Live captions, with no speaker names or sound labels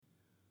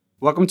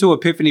Welcome to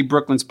Epiphany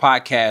Brooklyn's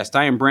podcast.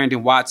 I am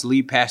Brandon Watts,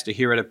 lead pastor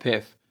here at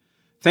Epiph.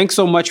 Thanks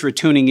so much for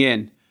tuning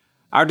in.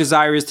 Our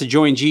desire is to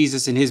join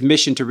Jesus in his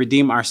mission to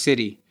redeem our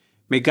city.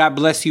 May God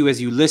bless you as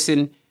you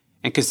listen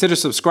and consider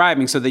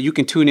subscribing so that you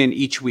can tune in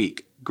each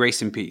week.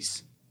 Grace and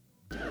peace.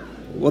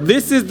 Well,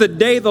 this is the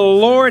day the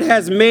Lord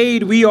has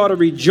made. We ought to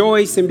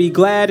rejoice and be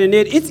glad in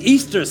it. It's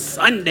Easter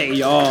Sunday,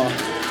 y'all.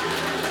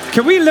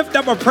 Can we lift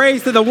up a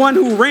praise to the one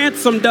who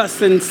ransomed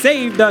us and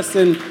saved us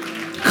and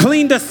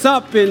cleaned us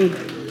up and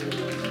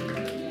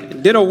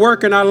did a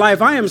work in our life?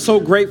 I am so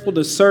grateful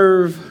to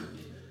serve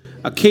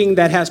a king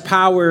that has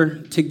power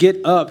to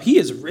get up. He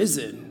is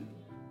risen.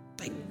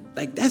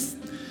 Like that's,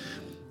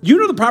 you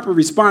know, the proper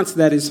response to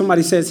that is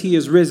somebody says he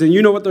is risen.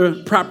 You know what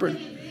the proper,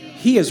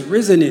 he is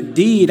risen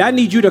indeed. I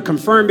need you to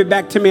confirm it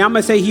back to me. I'm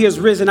going to say he is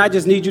risen. I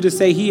just need you to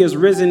say he is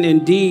risen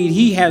indeed.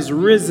 He has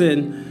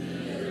risen.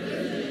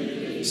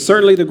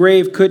 Certainly the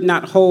grave could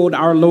not hold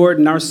our Lord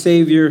and our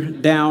Savior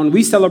down.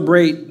 We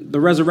celebrate the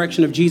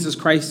resurrection of Jesus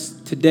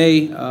Christ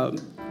today.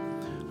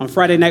 On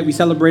Friday night, we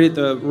celebrated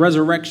the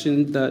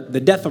resurrection,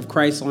 the death of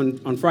Christ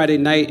on Friday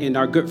night in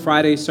our Good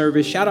Friday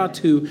service. Shout out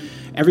to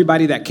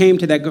everybody that came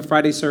to that Good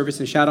Friday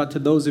service, and shout out to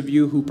those of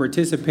you who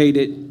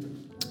participated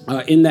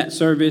in that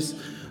service.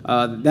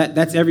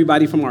 That's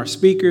everybody from our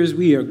speakers.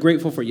 We are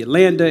grateful for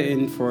Yolanda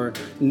and for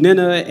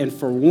Nina and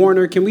for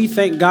Warner. Can we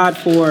thank God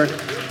for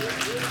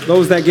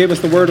those that gave us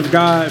the word of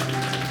God?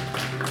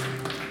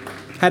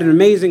 Had an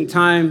amazing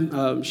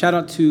time. Shout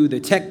out to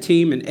the tech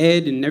team and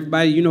Ed and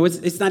everybody. You know,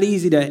 it's not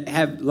easy to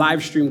have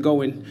live stream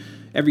going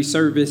every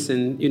service.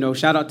 And, you know,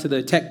 shout out to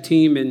the tech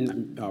team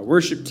and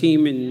worship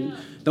team and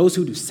those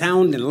who do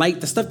sound and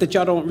light, the stuff that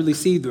y'all don't really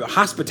see. The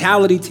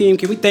hospitality team.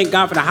 Can we thank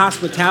God for the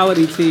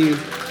hospitality team?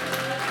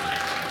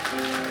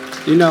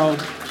 You know,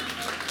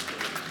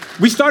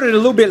 we started a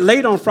little bit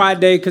late on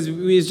Friday because it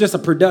was just a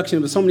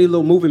production with so many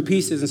little moving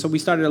pieces. And so we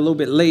started a little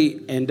bit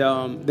late. And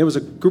there was a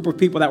group of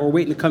people that were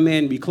waiting to come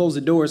in. We closed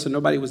the door so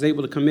nobody was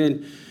able to come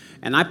in.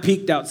 And I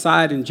peeked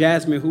outside, and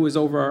Jasmine, who was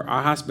over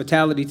our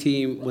hospitality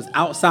team, was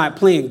outside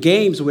playing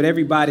games with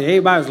everybody.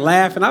 Everybody was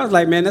laughing. I was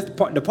like, man, that's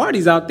the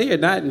party's out there,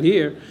 not in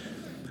here.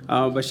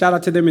 But shout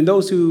out to them and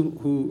those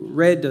who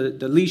read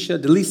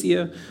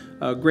Delicia.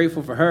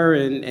 Grateful for her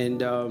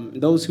and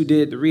those who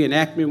did the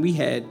reenactment. We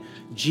had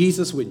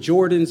Jesus with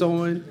Jordans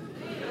on.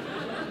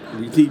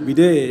 We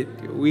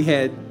did. We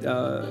had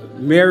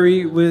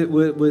Mary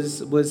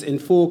was in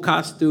full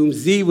costume.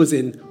 Z was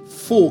in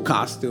full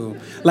costume.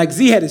 Like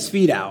Z had his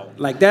feet out.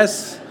 Like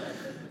that's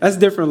a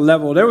different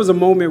level. There was a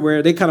moment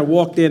where they kind of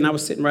walked in. I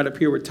was sitting right up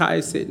here where Ty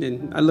is sitting,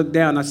 and I looked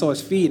down. And I saw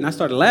his feet, and I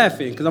started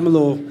laughing because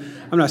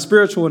I'm not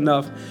spiritual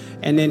enough.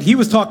 And then he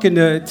was talking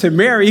to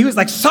Mary. He was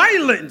like,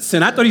 silence.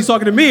 And I thought he was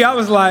talking to me. I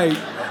was like,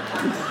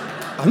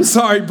 I'm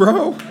sorry,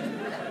 bro.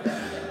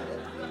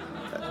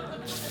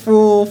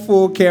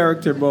 Full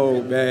character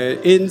mode, man.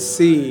 In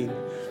scene.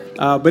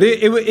 But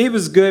it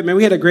was good, man.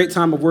 We had a great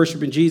time of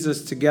worshiping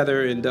Jesus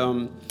together. And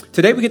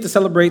today we get to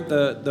celebrate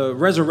the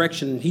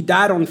resurrection. He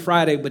died on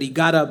Friday, but he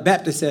got up,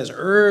 Baptist says,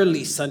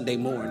 early Sunday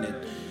morning.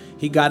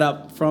 He got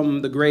up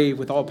from the grave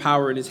with all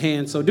power in his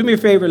hand. So do me a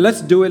favor.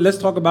 Let's do it. Let's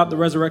talk about the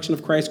resurrection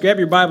of Christ. Grab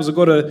your Bibles and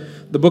go to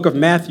the book of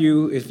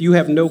Matthew. If you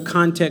have no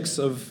context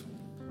of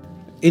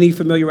any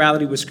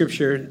familiarity with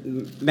Scripture,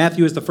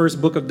 Matthew is the first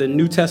book of the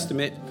New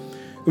Testament.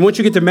 And once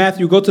you get to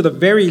Matthew, go to the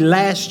very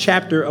last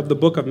chapter of the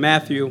book of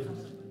Matthew,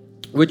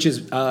 which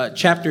is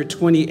chapter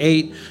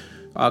 28.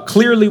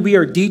 Clearly, we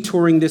are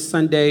detouring this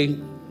Sunday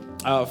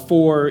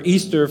for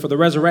Easter, for the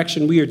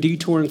resurrection. We are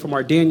detouring from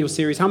our Daniel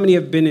series. How many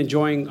have been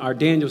enjoying our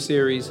Daniel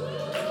series?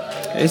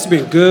 It's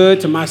been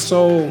good to my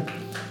soul.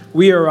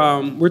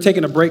 We're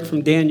taking a break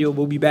from Daniel.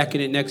 We'll be back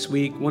in it next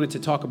week. Wanted to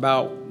talk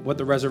about what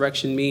the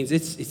resurrection means.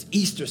 It's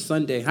Easter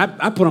Sunday.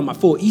 I put on my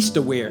full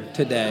Easter wear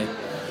today.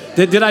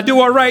 Did I do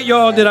all right,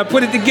 y'all? Did I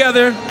put it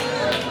together?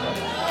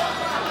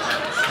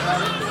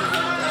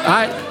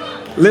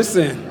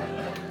 Listen.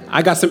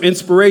 I got some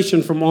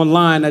inspiration from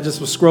online. I just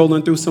was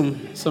scrolling through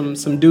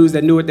some dudes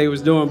that knew what they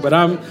was doing. But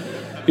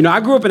I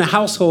grew up in a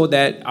household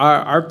that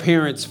our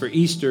parents for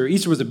Easter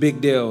was a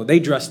big deal. They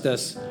dressed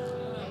us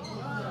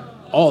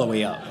all the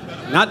way up.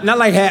 Not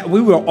like we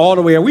were all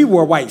the way up. We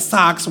wore white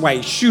socks,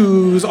 white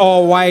shoes,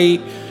 all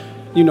white.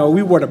 You know,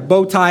 we wore the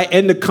bow tie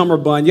and the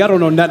cummerbund. Y'all don't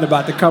know nothing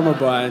about the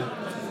cummerbund.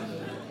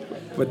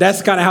 But that's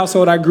the kind of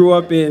household I grew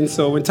up in.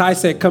 So when Ty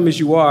said, come as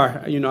you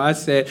are, I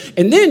said,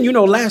 and then,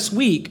 last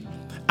week,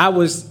 I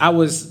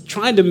was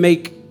trying to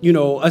make,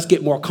 us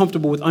get more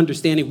comfortable with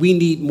understanding we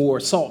need more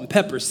salt and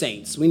pepper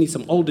saints. We need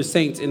some older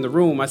saints in the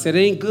room. I said, it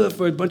ain't good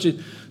for a bunch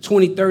of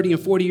 20, 30,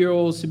 and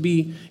 40-year-olds to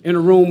be in a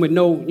room with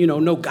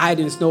no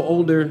guidance, no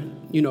older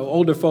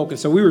folk. And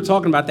so we were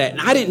talking about that.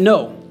 And I didn't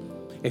know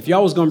if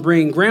y'all was going to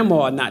bring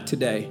grandma or not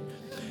today.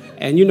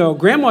 And,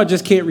 grandma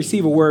just can't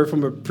receive a word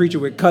from a preacher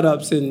with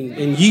cut-ups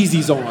and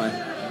Yeezys on.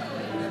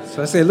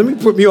 So I said, let me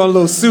put me on a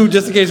little suit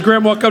just in case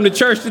grandma come to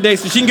church today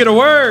so she can get a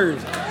word.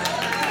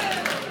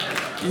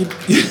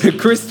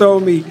 Chris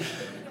told me,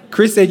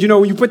 Chris said,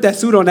 when you put that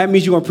suit on, that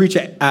means you're going to preach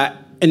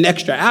an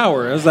extra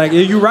hour. I was like,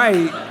 yeah, you're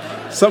right.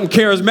 Something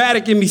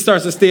charismatic in me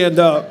starts to stand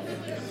up.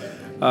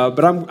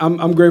 But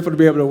I'm grateful to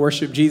be able to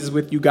worship Jesus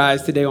with you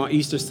guys today on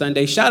Easter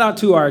Sunday. Shout out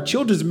to our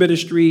children's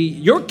ministry.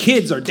 Your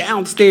kids are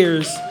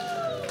downstairs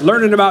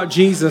learning about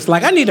Jesus.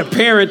 Like, I need a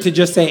parent to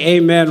just say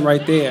amen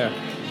right there.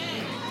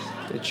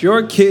 That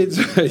your kids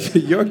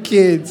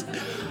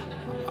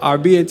are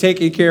being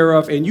taken care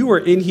of, and you are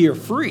in here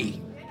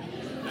free.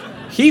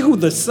 He who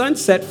the Son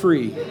set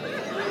free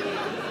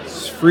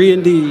is free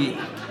indeed.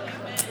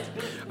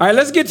 All right,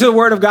 let's get to the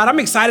Word of God. I'm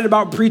excited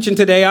about preaching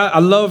today. I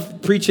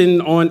love preaching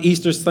on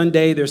Easter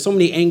Sunday. There's so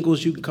many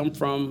angles you can come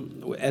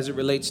from as it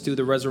relates to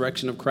the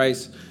resurrection of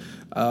Christ.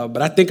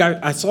 But I think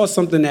I saw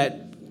something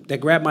that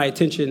grabbed my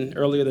attention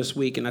earlier this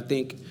week, and I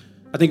think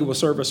it will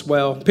serve us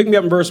well. Pick me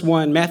up in verse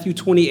 1, Matthew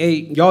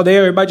 28. Y'all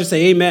there? Everybody just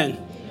say amen.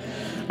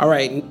 All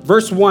right,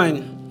 verse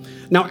 1.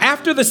 Now,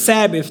 after the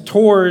Sabbath,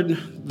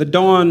 toward the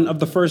dawn of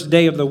the first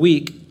day of the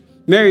week,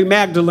 Mary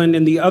Magdalene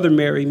and the other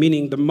Mary,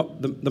 meaning the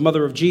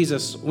mother of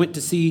Jesus, went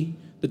to see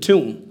the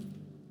tomb.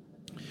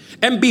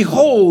 And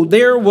behold,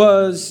 there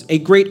was a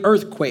great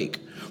earthquake,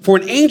 for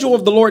an angel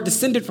of the Lord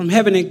descended from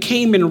heaven and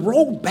came and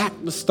rolled back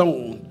the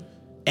stone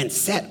and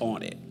sat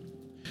on it.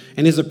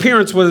 And his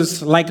appearance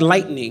was like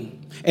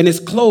lightning, and his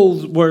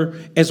clothes were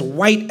as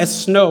white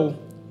as snow.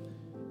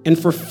 And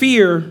for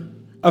fear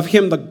of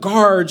him, the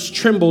guards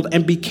trembled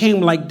and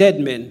became like dead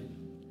men.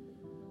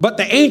 But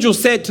the angel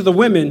said to the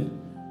women,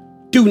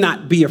 "Do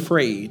not be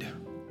afraid,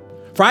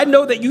 for I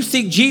know that you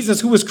seek Jesus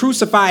who was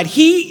crucified.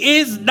 He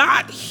is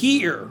not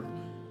here."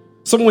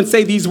 Someone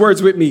say these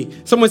words with me.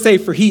 Someone say,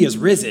 "For he is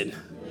risen."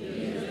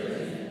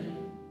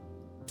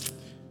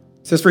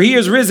 It says, "For he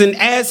is risen,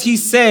 as he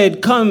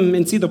said, come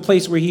and see the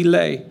place where he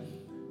lay.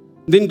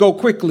 Then go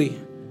quickly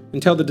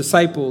and tell the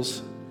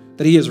disciples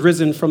that he is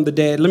risen from the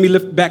dead." Let me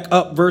lift back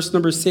up verse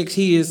number 6.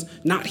 He is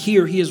not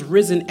here. He is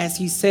risen, as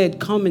he said,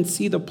 come and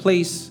see the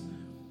place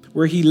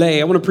where he lay.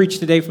 I want to preach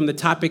today from the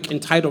topic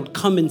entitled,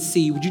 Come and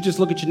See. Would you just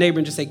look at your neighbor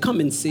and just say, come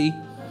and see?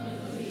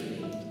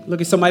 Look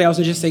at somebody else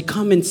and just say,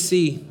 come and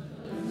see.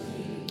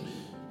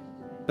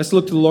 Let's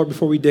look to the Lord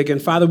before we dig in.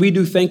 Father, we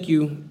do thank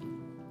you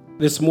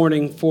this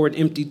morning for an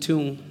empty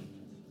tomb.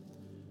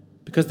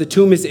 Because the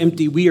tomb is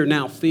empty, we are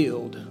now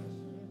filled.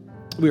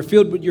 We are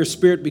filled with your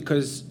spirit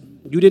because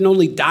you didn't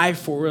only die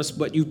for us,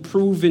 but you've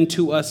proven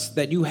to us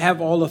that you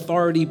have all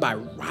authority by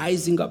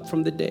rising up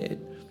from the dead.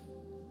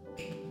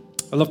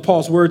 I love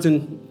Paul's words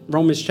in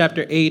Romans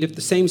chapter 8. If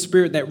the same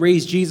spirit that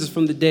raised Jesus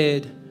from the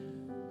dead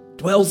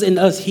dwells in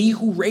us, he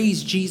who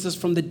raised Jesus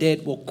from the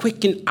dead will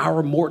quicken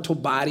our mortal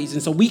bodies.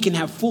 And so we can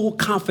have full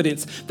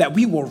confidence that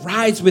we will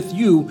rise with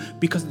you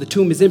because the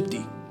tomb is empty.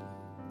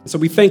 And so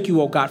we thank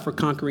you, oh God, for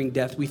conquering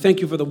death. We thank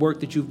you for the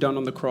work that you've done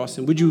on the cross.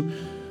 And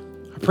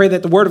I pray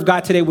that the word of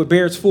God today would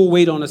bear its full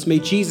weight on us. May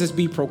Jesus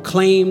be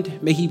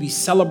proclaimed, may he be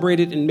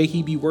celebrated, and may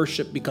he be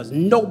worshiped, because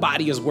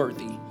nobody is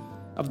worthy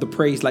of the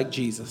praise like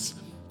Jesus.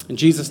 In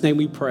Jesus' name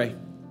we pray.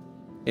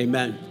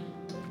 Amen.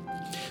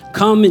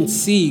 Come and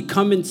see.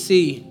 Come and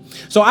see.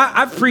 So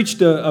I've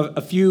preached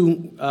a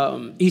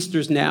few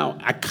Easters now.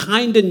 I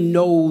kind of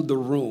know the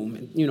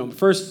room. You know,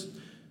 first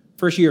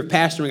year of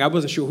pastoring, I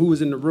wasn't sure who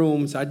was in the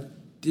room, so I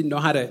didn't know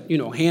how to,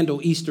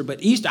 handle Easter.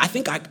 But Easter, I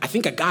think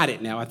I got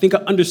it now. I think I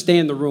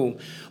understand the room.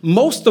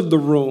 Most of the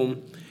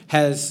room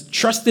has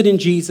trusted in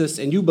Jesus,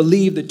 and you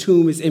believe the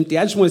tomb is empty.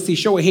 I just want to see,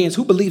 show of hands,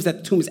 who believes that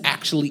the tomb is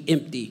actually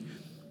empty?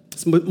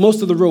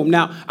 Most of the room.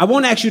 Now, I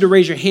won't ask you to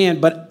raise your hand,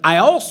 but I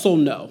also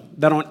know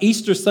that on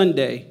Easter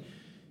Sunday,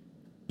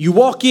 you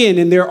walk in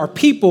and there are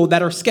people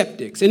that are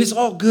skeptics, and it's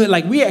all good.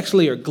 Like, we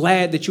actually are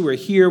glad that you are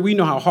here. We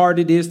know how hard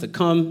it is to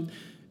come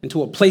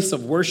into a place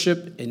of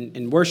worship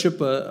and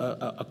worship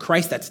a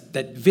Christ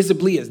that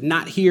visibly is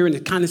not here, and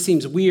it kind of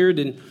seems weird.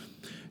 And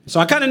so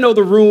I kind of know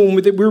the room.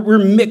 We're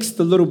mixed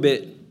a little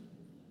bit.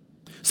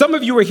 Some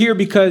of you are here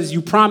because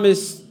you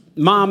promised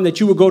Mom that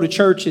you would go to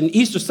church, and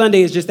Easter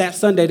Sunday is just that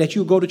Sunday that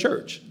you would go to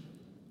church.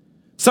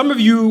 Some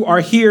of you are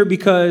here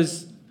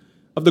because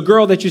of the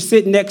girl that you're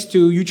sitting next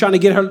to. You trying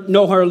to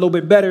know her a little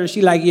bit better, and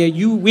she like, yeah,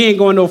 we ain't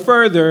going no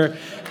further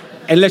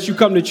unless you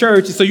come to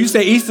church. So you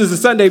say, Easter's a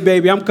Sunday,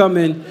 baby. I'm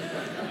coming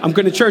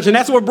to church, and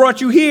that's what brought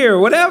you here.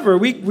 Whatever,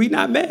 we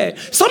not mad.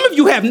 Some of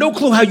you have no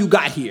clue how you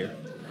got here.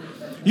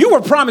 You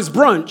were promised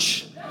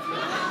brunch,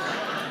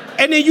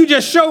 and then you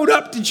just showed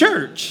up to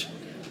church.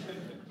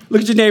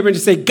 Look at your neighbor and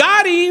just say,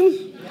 got him.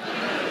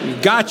 We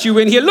got you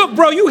in here. Look,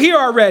 bro, you here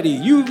already.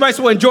 You might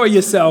as well enjoy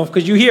yourself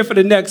because you're here for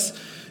the next,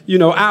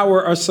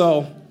 hour or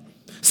so.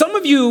 Some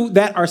of you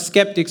that are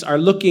skeptics are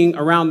looking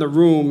around the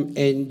room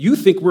and you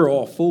think we're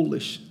all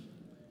foolish.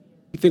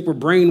 You think we're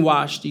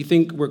brainwashed. You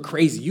think we're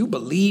crazy. You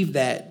believe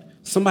that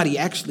somebody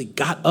actually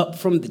got up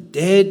from the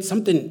dead.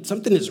 Something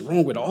is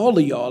wrong with all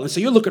of y'all. And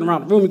so you're looking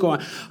around the room and going,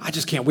 I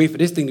just can't wait for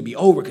this thing to be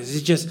over because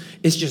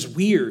it's just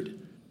weird.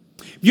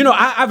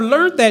 I've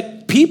learned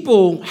that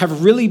people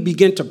have really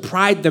begun to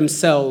pride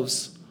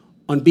themselves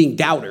on being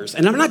doubters.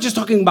 And I'm not just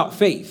talking about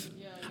faith.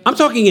 I'm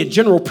talking in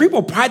general.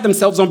 People pride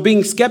themselves on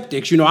being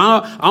skeptics.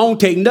 I don't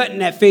take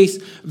nothing at face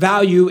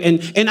value.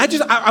 And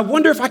I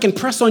wonder if I can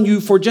press on you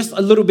for just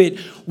a little bit.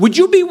 Would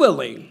you be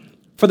willing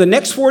for the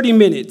next 40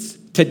 minutes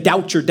to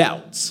doubt your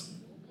doubts.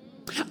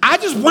 I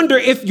just wonder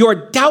if your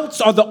doubts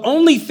are the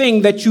only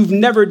thing that you've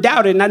never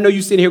doubted. And I know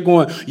you're sitting here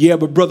going, yeah,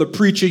 but brother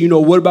preacher,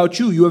 what about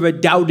you? You ever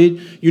doubted,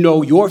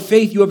 your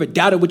faith? You ever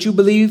doubted what you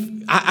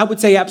believe? I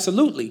would say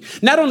absolutely.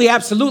 Not only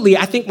absolutely,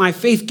 I think my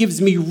faith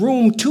gives me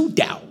room to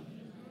doubt.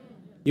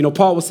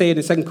 Paul will say it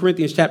in 2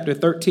 Corinthians chapter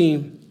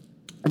 13,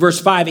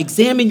 verse 5,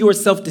 examine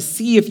yourself to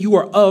see if you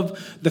are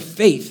of the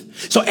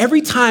faith. So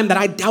every time that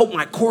I doubt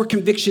my core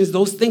convictions,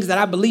 those things that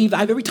I believe,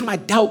 every time I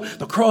doubt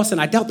the cross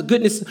and I doubt the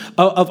goodness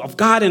of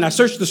God and I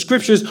search the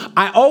scriptures,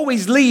 I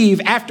always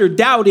leave after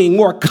doubting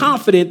more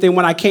confident than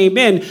when I came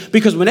in,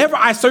 because whenever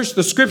I search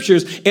the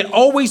scriptures, it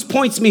always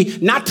points me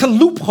not to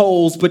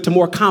loopholes, but to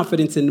more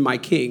confidence in my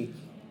King.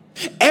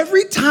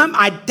 Every time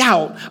I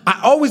doubt,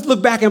 I always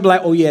look back and be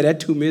like, oh yeah, that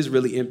tomb is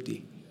really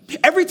empty.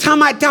 Every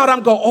time I doubt,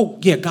 I'm going, oh,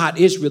 yeah, God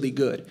is really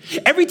good.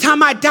 Every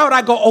time I doubt,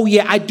 I go, oh,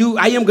 yeah, I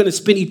am going to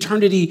spend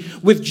eternity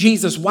with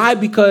Jesus. Why?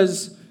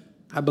 Because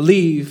I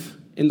believe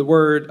in the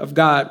word of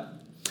God.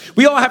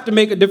 We all have to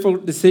make a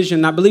different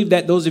decision. I believe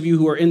that those of you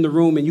who are in the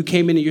room and you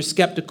came in and you're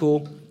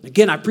skeptical,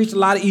 again, I preach a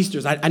lot of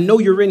Easters. I know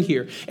you're in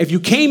here. If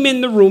you came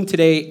in the room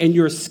today and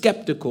you're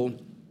skeptical,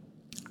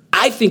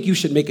 I think you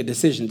should make a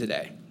decision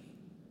today.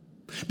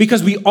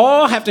 Because we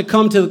all have to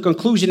come to the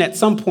conclusion at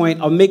some point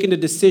of making a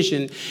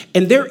decision.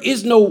 And there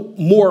is no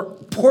more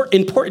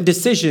important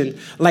decision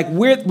like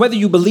whether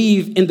you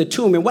believe in the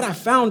tomb. And what I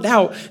found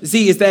out,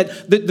 Z, is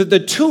that the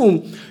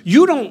tomb,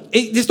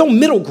 there's no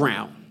middle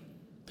ground.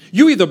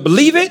 You either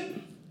believe it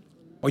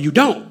or you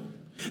don't.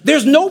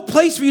 There's no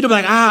place for you to be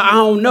like, I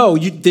don't know.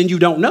 Then you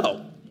don't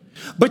know.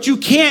 But you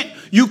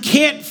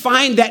can't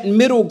find that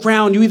middle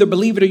ground. You either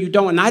believe it or you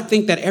don't. And I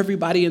think that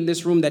everybody in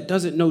this room that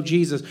doesn't know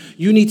Jesus,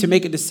 you need to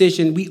make a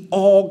decision. We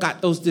all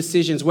got those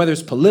decisions, whether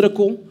it's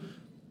political,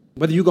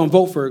 whether you're going to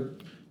vote for,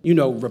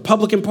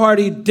 Republican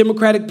Party,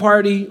 Democratic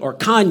Party, or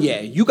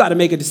Kanye. You got to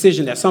make a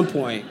decision at some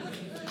point.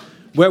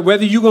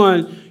 Whether you're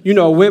going,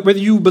 whether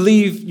you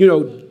believe,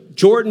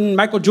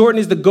 Michael Jordan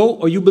is the GOAT,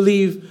 or you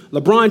believe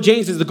LeBron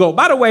James is the GOAT.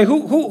 By the way,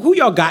 who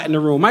y'all got in the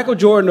room? Michael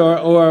Jordan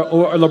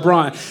or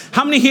LeBron?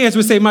 How many hands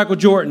would say Michael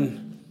Jordan?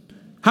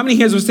 How many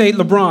hands would say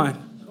LeBron?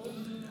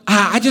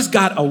 I just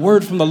got a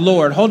word from the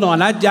Lord. Hold on.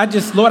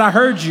 Lord, I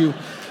heard you.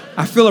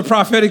 I feel a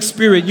prophetic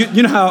spirit.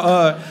 You know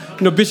how,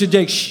 Bishop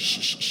Jake,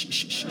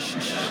 shh.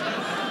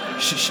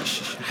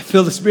 I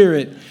feel the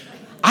spirit.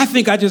 I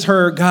think I just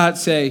heard God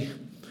say,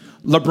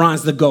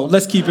 LeBron's the GOAT.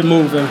 Let's keep it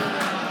moving.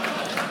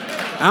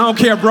 I don't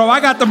care, bro. I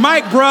got the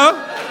mic, bro.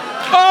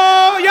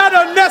 Oh, y'all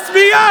done messed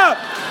me up.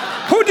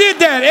 Who did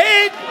that?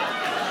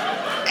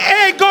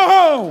 Ed, go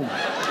home.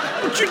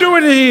 What you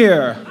doing in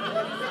here?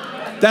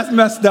 That's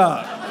messed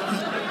up.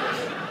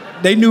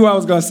 They knew I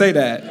was going to say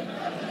that.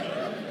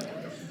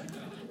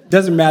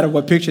 Doesn't matter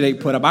what picture they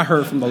put up. I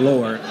heard from the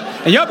Lord.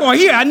 And y'all going,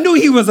 here, I knew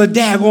he was a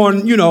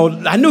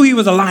daggone, I knew he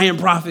was a lying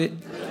prophet.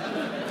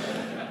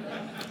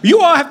 You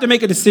all have to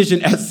make a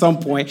decision at some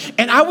point.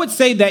 And I would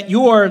say that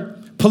your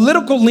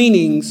political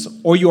leanings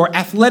or your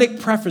athletic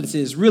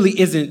preferences really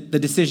isn't the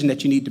decision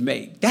that you need to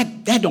make.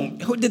 That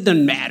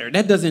doesn't matter.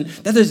 That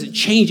doesn't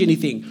change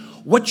anything.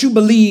 What you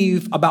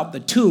believe about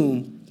the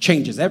tomb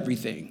changes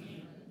everything.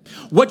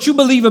 What you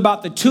believe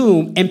about the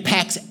tomb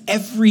impacts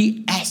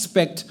every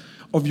aspect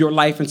of your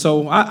life. And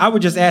so I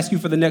would just ask you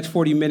for the next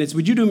 40 minutes,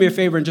 would you do me a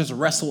favor and just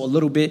wrestle a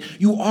little bit?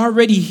 You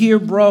already here,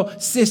 bro.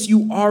 Sis,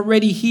 you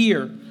already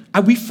here.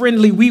 We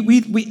friendly,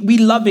 we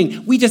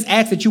loving. We just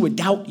ask that you would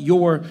doubt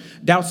your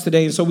doubts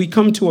today. And so we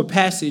come to a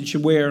passage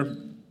where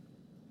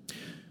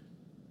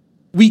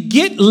we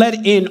get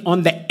let in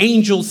on the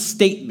angel's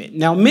statement.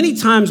 Now, many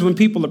times when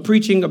people are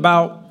preaching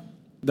about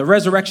the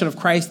resurrection of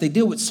Christ, they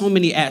deal with so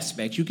many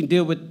aspects. You can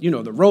deal with,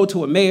 the road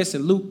to Emmaus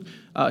in Luke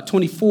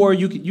 24.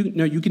 You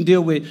can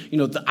deal with,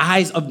 the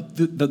eyes of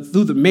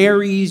through the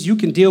Marys. You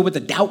can deal with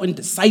the doubting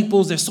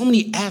disciples. There's so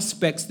many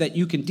aspects that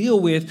you can deal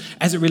with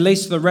as it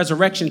relates to the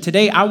resurrection.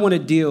 Today, I want to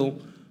deal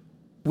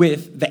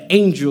with the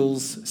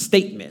angel's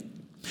statement.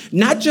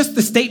 Not just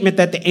the statement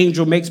that the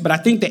angel makes, but I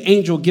think the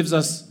angel gives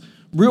us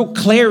real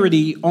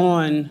clarity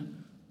on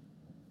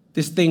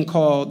this thing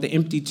called the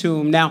empty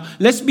tomb. Now,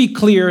 let's be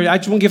clear. I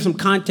just want to give some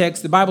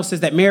context. The Bible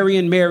says that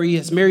Mary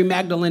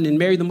Magdalene and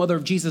Mary, the mother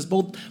of Jesus,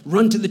 both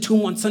run to the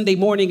tomb on Sunday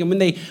morning. And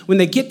when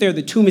they get there,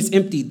 the tomb is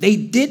empty. They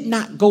did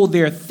not go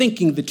there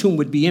thinking the tomb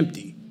would be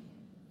empty.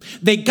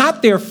 They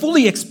got there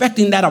fully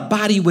expecting that a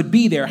body would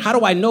be there. How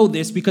do I know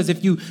this? Because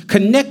if you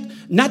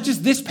connect not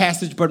just this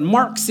passage, but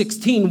Mark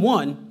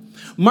 16:1,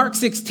 Mark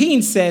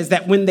 16 says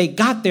that when they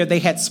got there, they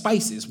had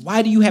spices.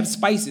 Why do you have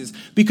spices?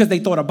 Because they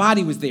thought a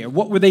body was there.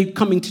 What were they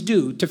coming to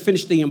do to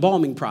finish the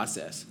embalming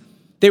process?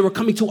 They were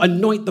coming to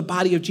anoint the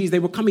body of Jesus. They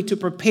were coming to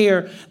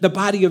prepare the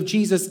body of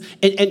Jesus.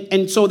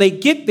 And so they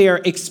get there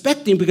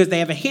expecting, because they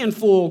have a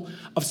handful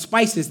of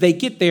spices, they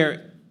get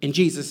there and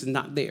Jesus is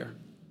not there.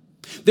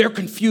 They're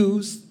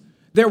confused.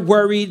 They're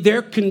worried.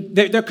 They're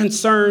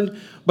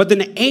concerned. But then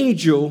the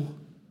angel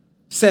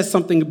says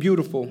something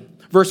beautiful.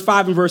 Verse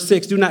 5 and verse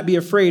 6, do not be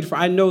afraid, for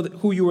I know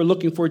who you are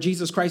looking for,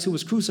 Jesus Christ who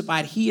was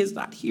crucified. He is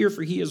not here,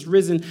 for he is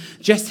risen,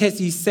 just as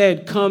he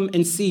said, come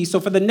and see. So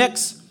for the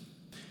next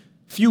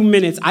few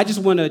minutes, I just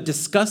want to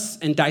discuss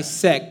and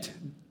dissect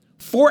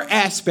 4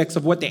 aspects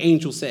of what the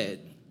angel said.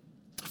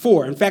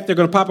 4. In fact, they're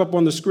going to pop up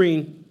on the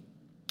screen.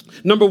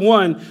 Number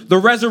 1, the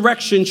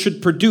resurrection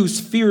should produce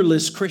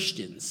fearless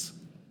Christians.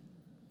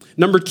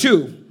 Number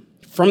 2,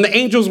 from the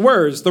angel's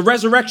words, the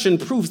resurrection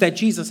proves that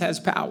Jesus has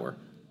power.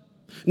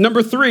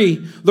 Number 3,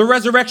 the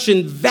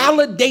resurrection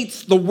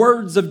validates the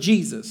words of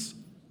Jesus.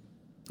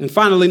 And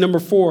finally, number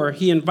 4,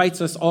 he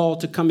invites us all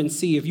to come and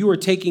see. If you are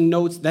taking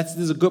notes, this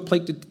is a good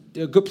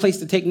place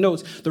to take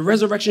notes. The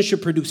resurrection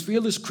should produce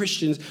fearless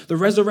Christians. The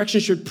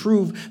resurrection should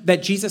prove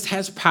that Jesus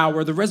has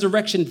power. The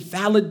resurrection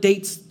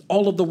validates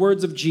all of the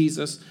words of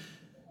Jesus.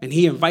 And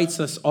he invites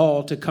us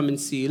all to come and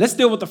see. Let's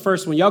deal with the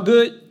first one. Y'all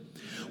good?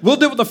 We'll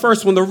deal with the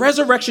first one. The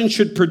resurrection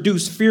should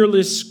produce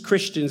fearless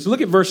Christians.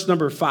 Look at verse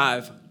number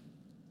 5.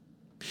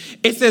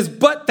 It says,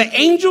 but the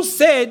angel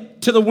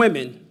said to the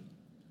women,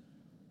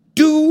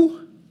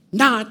 do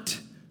not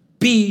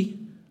be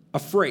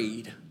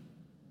afraid.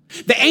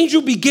 The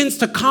angel begins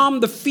to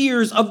calm the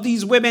fears of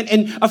these women.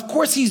 And of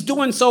course, he's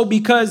doing so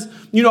because,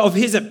 of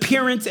his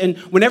appearance. And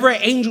whenever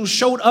an angel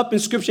showed up in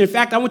scripture, in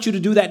fact, I want you to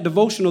do that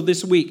devotional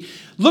this week.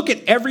 Look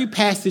at every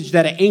passage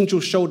that an angel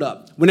showed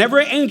up. Whenever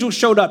an angel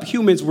showed up,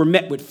 humans were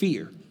met with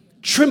fear,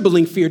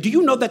 trembling fear. Do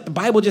you know that the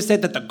Bible just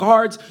said that the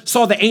guards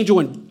saw the angel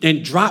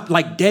and dropped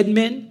like dead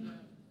men?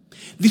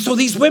 So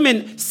these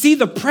women see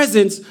the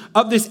presence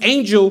of this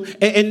angel,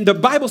 and the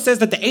Bible says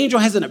that the angel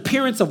has an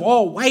appearance of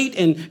all white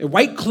and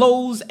white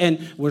clothes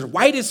and was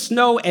white as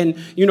snow.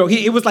 And,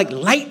 it was like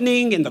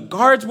lightning and the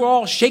guards were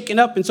all shaken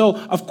up. And so,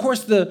 of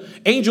course, the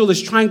angel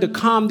is trying to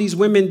calm these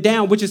women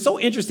down, which is so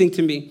interesting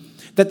to me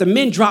that the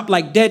men drop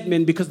like dead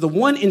men because the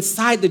one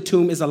inside the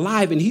tomb is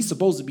alive and he's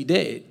supposed to be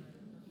dead.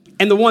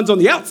 And the ones on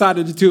the outside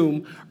of the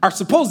tomb are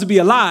supposed to be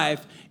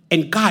alive,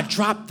 and God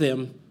dropped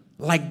them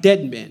like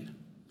dead men.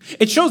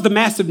 It shows the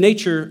massive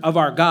nature of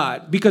our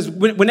God, because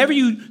whenever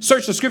you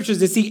search the scriptures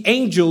and see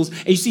angels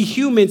and you see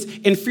humans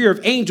in fear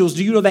of angels,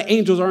 do you know that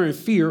angels are in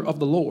fear of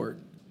the Lord?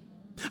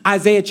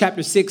 Isaiah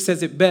chapter 6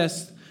 says it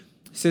best.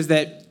 It says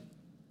that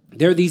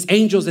there are these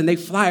angels and they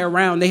fly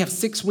around. They have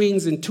 6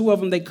 wings, and 2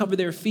 of them they cover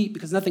their feet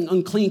because nothing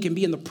unclean can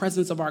be in the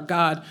presence of our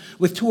God.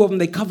 With 2 of them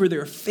they cover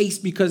their face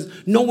because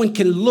no one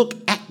can look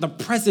at the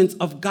presence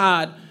of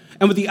God.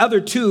 And with the other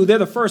 2, they're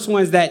the first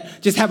ones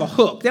that just have a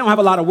hook. They don't have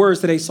a lot of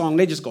words to their song.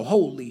 They just go,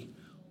 holy,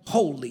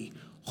 holy,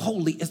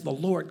 holy is the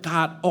Lord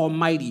God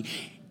Almighty.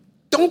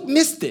 Don't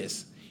miss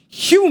this.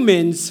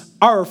 Humans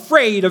are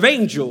afraid of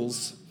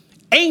angels.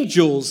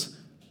 Angels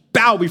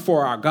bow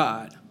before our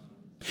God.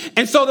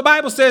 And so the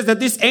Bible says that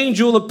this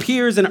angel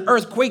appears and an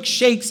earthquake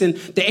shakes, and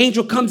the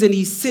angel comes and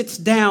he sits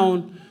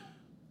down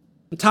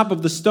on top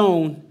of the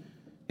stone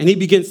and he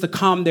begins to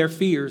calm their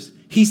fears.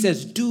 He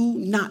says, do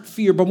not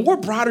fear. But more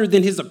broader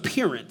than his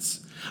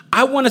appearance,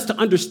 I want us to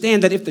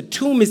understand that if the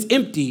tomb is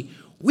empty,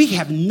 we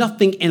have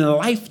nothing in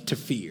life to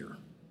fear.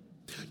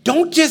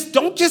 Don't just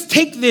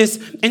take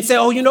this and say,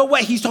 oh, you know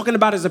what? He's talking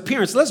about his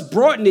appearance. Let's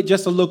broaden it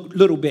just a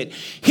little bit.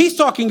 He's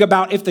talking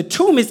about if the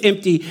tomb is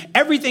empty,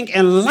 everything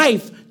in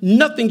life,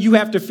 nothing you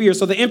have to fear.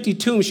 So the empty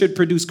tomb should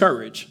produce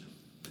courage.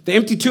 The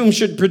empty tomb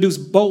should produce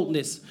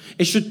boldness.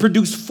 It should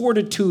produce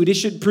fortitude. It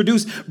should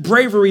produce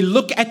bravery.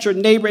 Look at your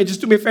neighbor and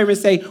just do me a favor and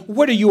say,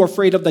 what are you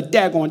afraid of? The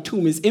daggone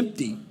tomb is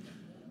empty.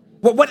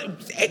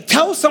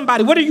 Tell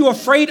somebody, what are you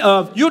afraid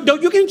of? You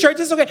get in church,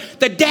 it's okay.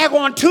 The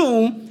daggone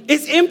tomb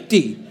is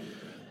empty.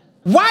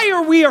 Why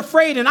are we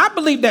afraid? And I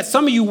believe that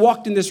some of you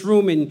walked in this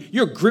room and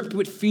you're gripped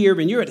with fear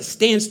and you're at a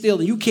standstill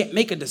and you can't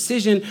make a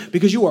decision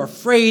because you are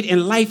afraid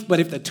in life. But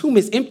if the tomb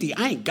is empty,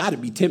 I ain't got to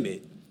be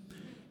timid.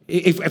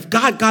 If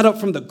God got up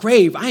from the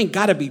grave, I ain't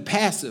got to be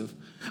passive.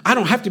 I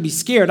don't have to be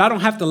scared. I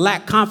don't have to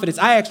lack confidence.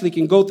 I actually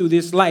can go through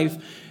this life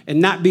and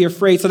not be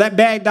afraid. So that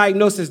bad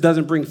diagnosis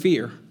doesn't bring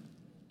fear.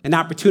 An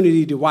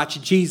opportunity to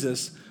watch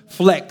Jesus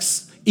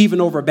flex even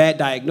over a bad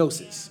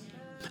diagnosis.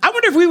 I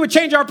wonder if we would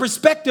change our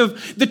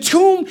perspective. The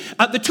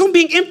tomb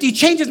being empty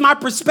changes my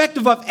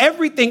perspective of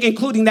everything,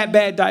 including that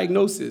bad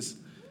diagnosis.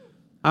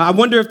 I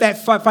wonder if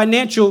that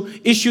financial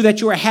issue that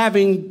you are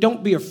having,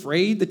 don't be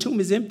afraid. The tomb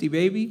is empty,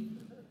 baby.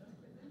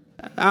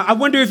 I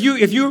wonder if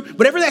you,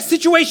 whatever that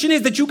situation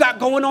is that you got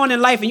going on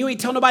in life and you ain't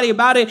tell nobody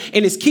about it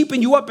and it's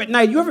keeping you up at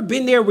night. You ever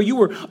been there where you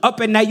were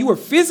up at night, you were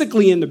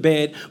physically in the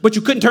bed, but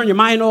you couldn't turn your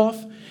mind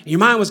off? And your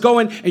mind was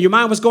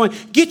going,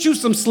 get you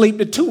some sleep.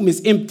 The tomb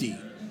is empty.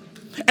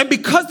 And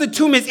because the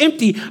tomb is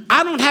empty,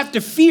 I don't have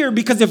to fear,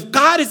 because if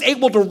God is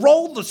able to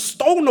roll the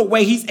stone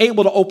away, he's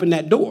able to open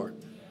that door.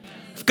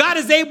 If God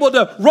is able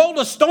to roll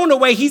the stone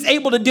away, he's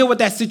able to deal with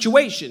that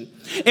situation.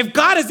 If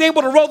God is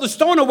able to roll the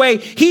stone away,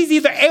 he's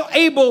either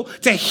able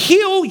to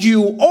heal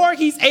you or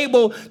he's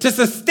able to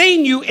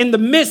sustain you in the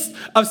midst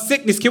of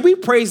sickness. Can we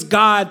praise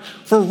God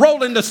for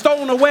rolling the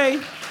stone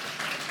away?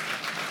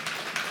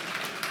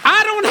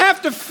 I don't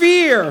have to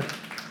fear.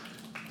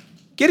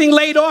 Getting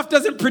laid off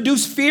doesn't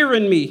produce fear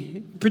in me.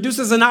 It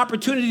produces an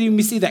opportunity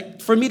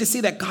for me to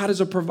see that God is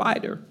a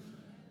provider.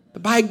 The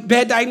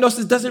bad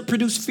diagnosis doesn't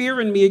produce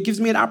fear in me. It gives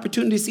me an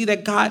opportunity to see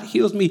that God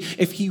heals me.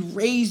 If he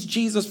raised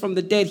Jesus from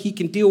the dead, he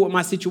can deal with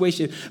my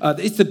situation.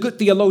 It's a good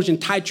theologian,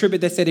 Ty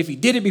Tribbett, that said if he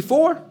did it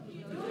before,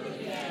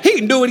 he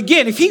can do it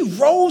again. If he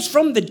rose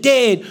from the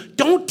dead,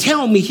 don't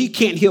tell me he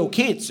can't heal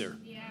cancer.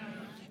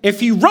 If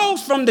he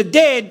rose from the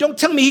dead, don't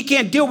tell me he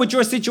can't deal with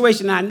your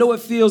situation. I know it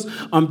feels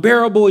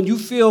unbearable and you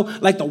feel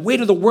like the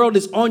weight of the world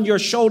is on your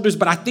shoulders,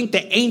 but I think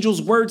the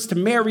angel's words to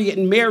Mary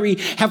and Mary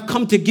have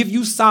come to give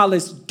you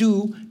solace.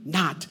 Do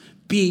not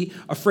be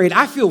afraid.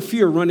 I feel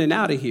fear running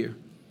out of here.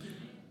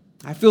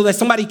 I feel that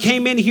somebody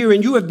came in here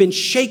and you have been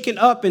shaken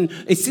up and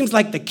it seems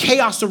like the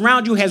chaos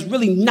around you has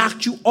really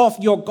knocked you off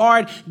your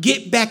guard.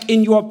 Get back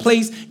in your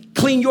place.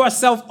 Clean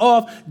yourself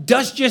off,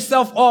 dust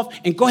yourself off,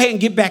 and go ahead and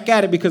get back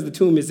at it because the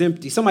tomb is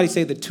empty. Somebody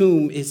say the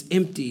tomb is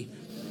empty.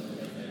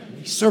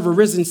 You serve a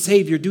risen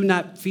Savior. Do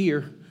not fear.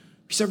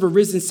 You serve a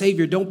risen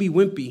Savior. Don't be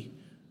wimpy. You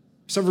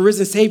serve a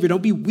risen Savior.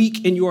 Don't be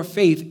weak in your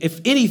faith.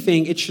 If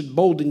anything, it should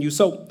bolden you.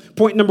 So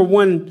point number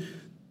one,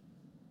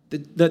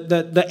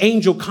 the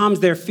angel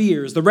calms their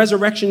fears. The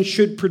resurrection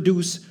should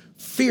produce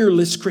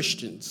fearless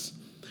Christians.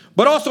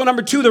 But also,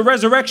 number two, the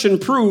resurrection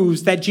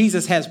proves that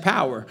Jesus has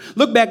power.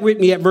 Look back with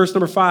me at verse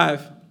number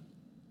 5.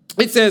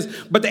 It says,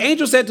 but the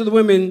angel said to the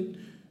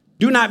women,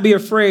 do not be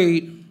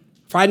afraid,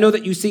 for I know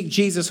that you seek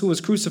Jesus who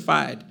was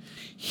crucified.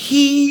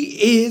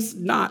 He is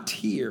not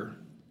here,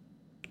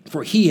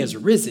 for he has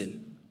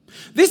risen.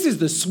 This is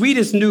the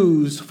sweetest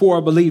news for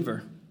a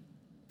believer,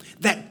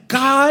 that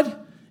God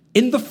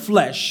in the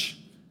flesh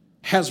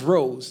has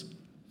rose.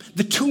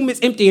 The tomb is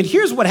empty. And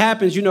here's what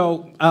happens, I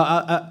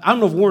don't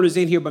know if Warner's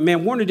in here, but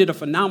man, Warner did a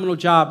phenomenal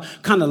job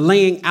kind of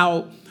laying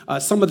out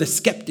some of the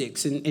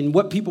skeptics and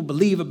what people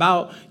believe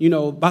about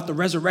the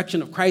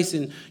resurrection of Christ.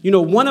 And,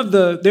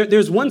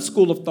 there's one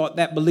school of thought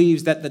that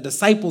believes that the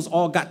disciples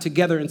all got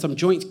together in some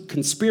joint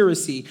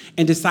conspiracy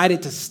and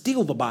decided to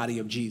steal the body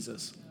of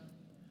Jesus.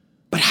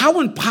 But how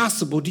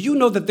impossible? Do you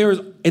know that there's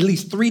at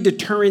least 3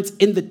 deterrents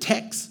in the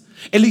text?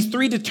 At least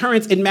 3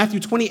 deterrents in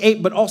Matthew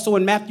 28, but also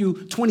in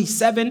Matthew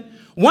 27.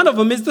 One of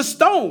them is the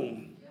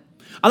stone.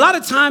 A lot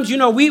of times,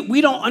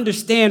 we don't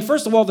understand.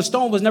 First of all, the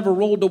stone was never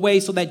rolled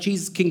away so that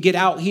Jesus can get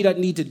out. He doesn't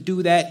need to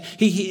do that.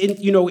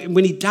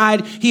 When he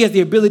died, he has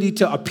the ability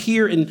to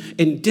appear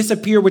and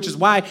disappear, which is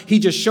why he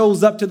just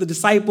shows up to the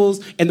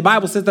disciples. And the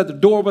Bible says that the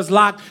door was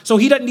locked. So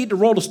he doesn't need to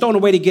roll the stone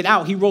away to get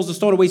out. He rolls the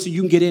stone away so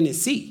you can get in and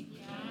see.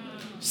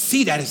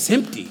 See that it's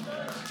empty.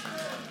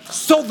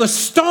 So the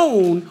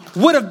stone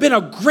would have been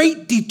a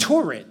great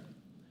deterrent.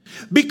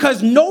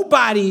 Because no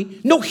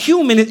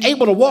human is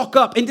able to walk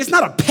up, and it's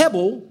not a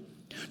pebble.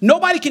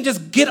 Nobody can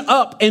just get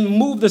up and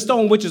move the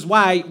stone, which is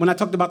why when I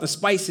talked about the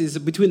spices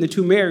between the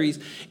two Marys,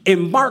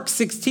 in Mark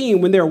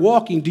 16, when they're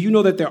walking, do you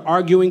know that they're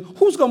arguing?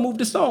 Who's going to move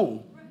the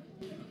stone?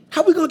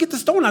 How are we going to get the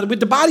stone out? With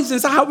the bodies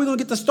inside, how are we going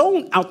to get the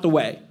stone out the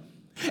way?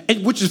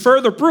 And which is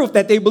further proof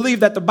that they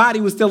believed that the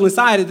body was still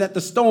inside and that the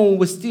stone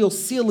was still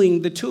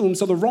sealing the tomb.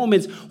 So the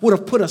Romans would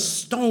have put a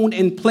stone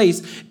in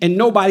place and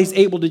nobody's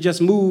able to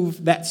just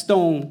move that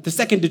stone. The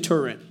second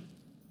deterrent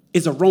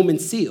is a Roman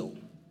seal.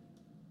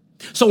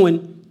 So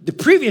in the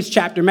previous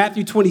chapter,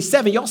 Matthew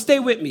 27, y'all stay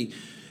with me.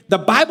 The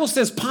Bible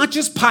says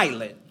Pontius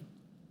Pilate,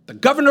 the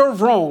governor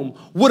of Rome,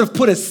 would have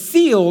put a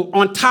seal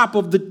on top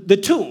of the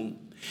tomb.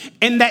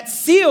 And that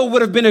seal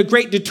would have been a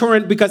great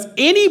deterrent because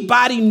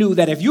anybody knew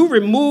that if you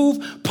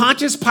remove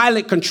Pontius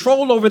Pilate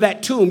control over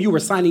that tomb, you were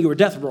signing your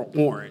death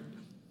warrant.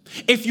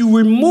 If you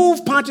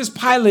remove Pontius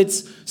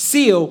Pilate's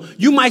seal,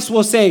 you might as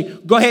well say,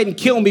 go ahead and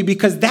kill me,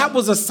 because that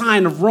was a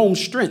sign of Rome's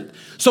strength.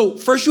 So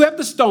first you have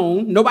the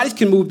stone. Nobody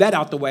can move that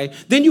out the way.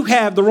 Then you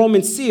have the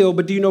Roman seal,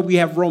 but do you know we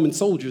have Roman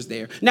soldiers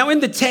there? Now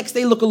in the text,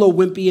 they look a little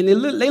wimpy and they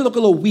look a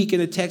little weak in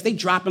the text. They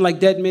dropping like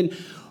dead men,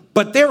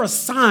 but they're a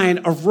sign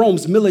of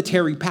Rome's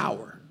military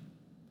power.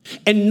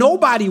 And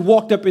nobody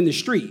walked up in the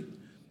street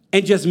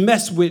and just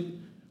messed with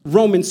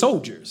Roman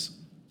soldiers.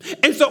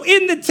 And so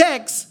in the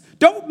text,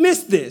 don't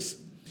miss this.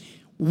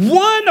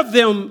 One of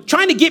them,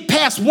 trying to get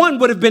past one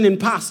would have been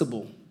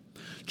impossible.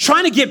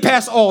 Trying to get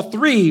past all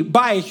 3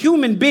 by a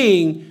human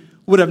being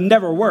would have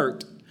never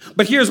worked.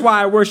 But here's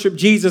why I worship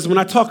Jesus. When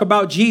I talk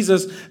about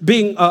Jesus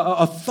being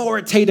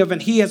authoritative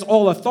and he has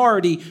all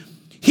authority,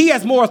 he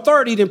has more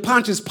authority than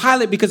Pontius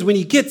Pilate because when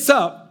he gets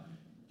up,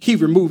 he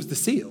removes the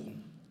seal.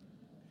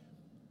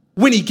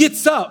 When he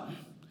gets up,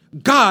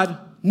 God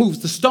moves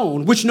the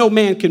stone, which no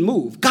man can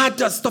move. God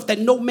does stuff that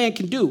no man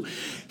can do.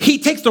 He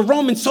takes the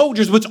Roman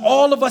soldiers, which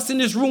all of us in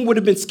this room would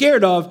have been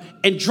scared of,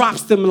 and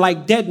drops them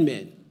like dead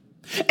men.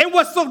 And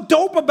what's so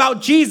dope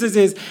about Jesus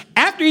is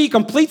after he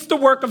completes the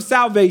work of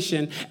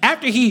salvation,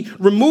 after he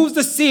removes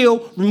the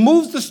seal,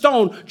 removes the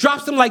stone,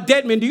 drops them like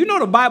dead men, do you know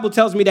the Bible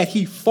tells me that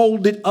he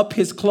folded up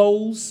his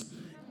clothes?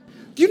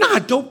 Do you know how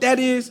dope that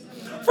is?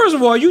 First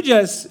of all, you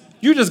just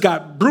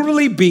got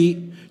brutally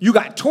beat. You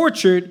got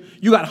tortured,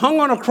 you got hung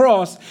on a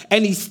cross,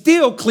 and he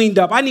still cleaned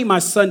up. I need my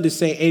son to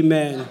say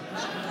amen.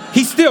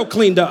 He still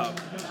cleaned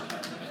up.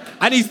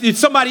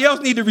 Somebody else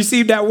need to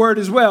receive that word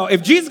as well.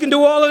 If Jesus can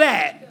do all of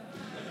that,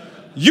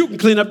 you can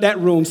clean up that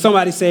room.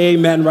 Somebody say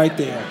amen right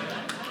there.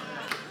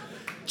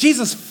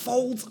 Jesus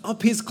folds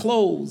up his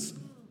clothes.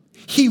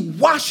 He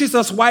washes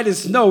us white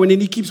as snow, and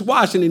then he keeps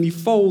washing, and he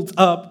folds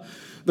up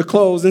the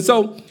clothes. And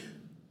so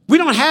we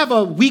don't have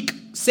a weak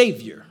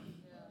Savior.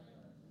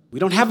 We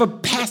don't have a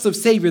passive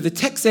Savior. The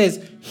text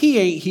says he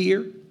ain't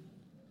here.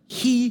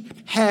 He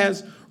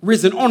has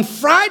risen. On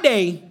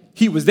Friday,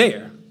 he was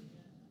there.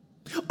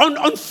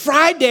 On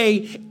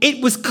Friday,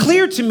 it was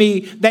clear to me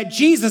that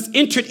Jesus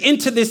entered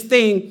into this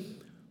thing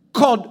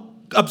called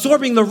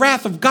absorbing the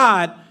wrath of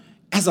God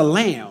as a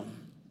lamb.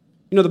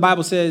 You know, the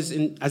Bible says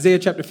in Isaiah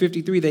chapter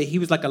 53 that he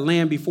was like a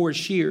lamb before it's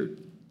sheared.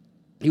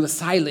 He was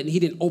silent. He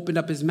didn't open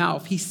up his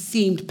mouth. He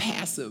seemed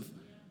passive.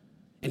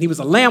 And he was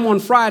a lamb on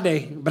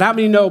Friday. But how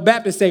many know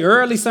Baptists say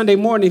early Sunday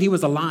morning he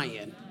was a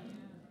lion?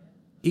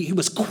 He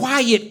was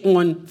quiet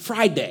on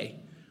Friday.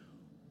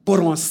 But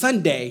on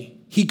Sunday,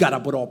 he got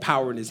up with all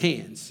power in his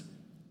hands.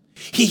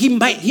 He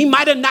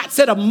might have not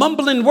said a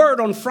mumbling word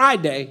on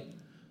Friday,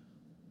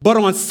 but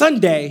on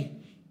Sunday,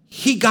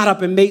 he got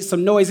up and made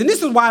some noise. And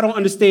this is why I don't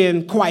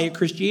understand quiet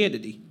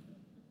Christianity.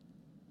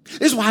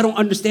 This is why I don't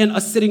understand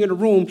us sitting in a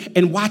room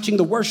and watching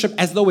the worship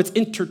as though it's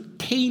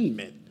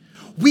entertainment.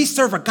 We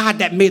serve a God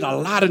that made a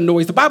lot of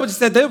noise. The Bible just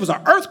said there was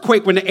an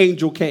earthquake when the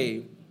angel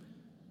came.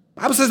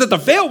 The Bible says that the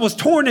veil was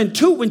torn in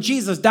two when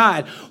Jesus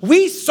died.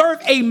 We serve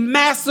a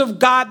massive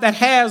God that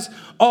has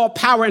all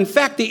power. In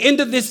fact, the end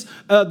of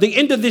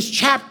this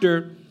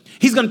chapter,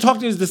 he's going to talk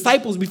to his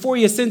disciples before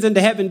he ascends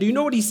into heaven. Do you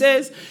know what he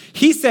says?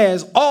 He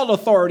says, all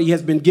authority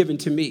has been given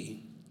to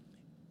me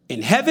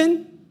in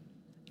heaven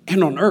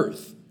and on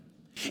earth.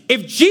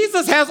 If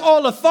Jesus has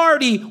all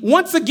authority,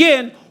 once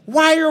again,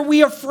 why are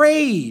we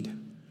afraid?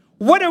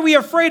 What are we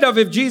afraid of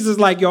if Jesus is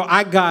like, yo,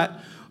 I got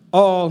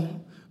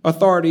all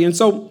authority? And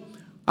so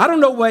I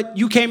don't know what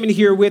you came in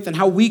here with and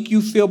how weak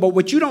you feel, but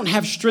what you don't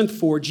have strength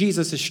for,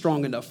 Jesus is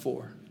strong enough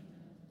for.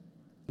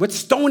 What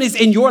stone is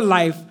in your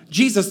life,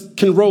 Jesus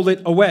can roll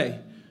it away.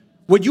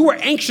 What you are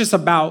anxious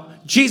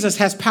about, Jesus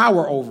has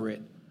power over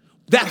it.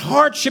 That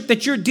hardship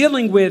that you're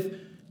dealing with,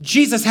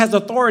 Jesus has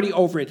authority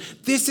over it.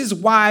 This is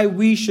why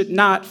we should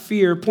not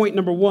fear. Point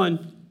number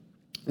one,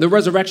 the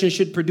resurrection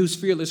should produce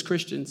fearless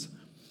Christians.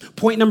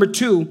 Point number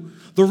two,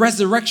 the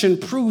resurrection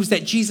proves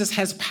that Jesus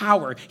has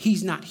power.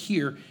 He's not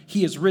here.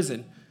 He is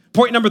risen.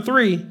 Point number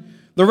three,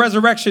 the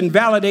resurrection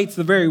validates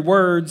the very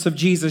words of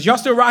Jesus. Y'all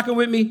still rocking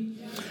with me?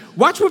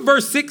 Watch what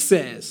verse 6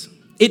 says.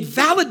 It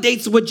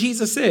validates what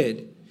Jesus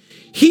said.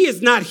 He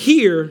is not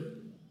here,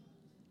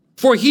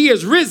 for he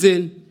is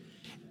risen,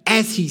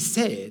 as he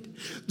said.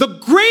 The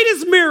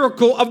greatest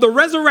miracle of the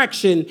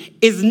resurrection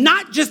is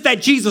not just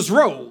that Jesus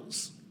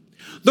rose.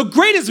 The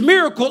greatest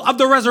miracle of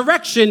the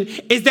resurrection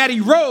is that he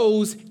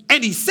rose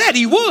and he said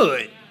he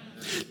would.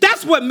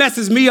 That's what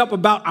messes me up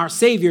about our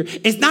Savior.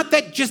 It's not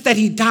that just that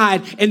he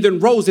died and then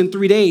rose in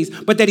 3 days,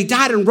 but that he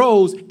died and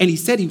rose and he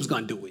said he was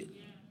going to do it.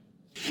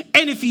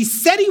 And if he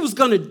said he was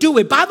going to do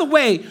it, by the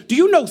way, do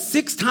you know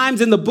 6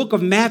 times in the book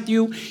of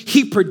Matthew,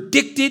 he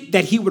predicted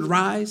that he would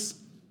rise?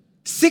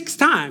 6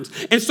 times.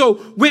 And so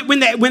when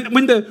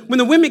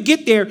the women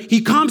get there,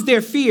 he calms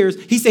their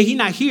fears. He said, he's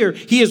not here.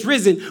 He is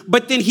risen.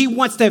 But then he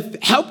wants to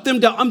help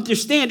them to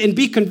understand and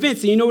be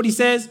convinced. And you know what he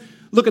says?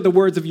 Look at the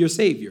words of your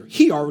Savior.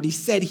 He already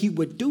said he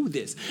would do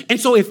this. And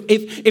so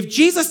if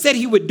Jesus said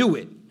he would do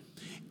it,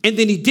 and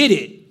then he did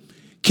it,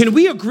 can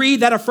we agree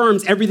that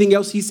affirms everything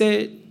else he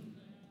said?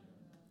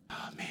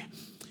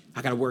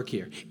 I got to work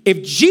here.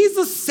 If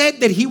Jesus said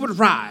that he would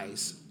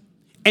rise,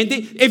 and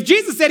then, if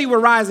Jesus said he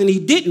would rise and he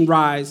didn't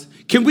rise,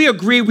 can we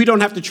agree we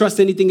don't have to trust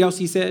anything else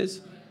he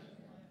says?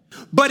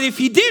 But if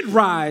he did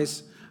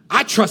rise,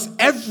 I trust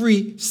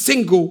every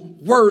single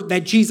word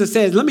that Jesus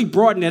says. Let me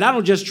broaden it. I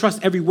don't just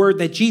trust every word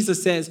that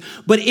Jesus says,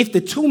 but if the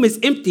tomb is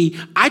empty,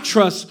 I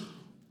trust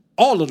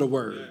all of the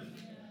word.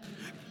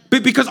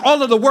 Because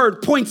all of the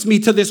word points me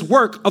to this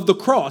work of the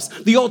cross.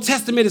 The Old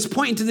Testament is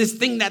pointing to this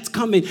thing that's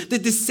coming,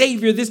 that this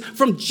Savior, this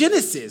from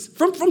Genesis,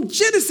 from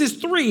Genesis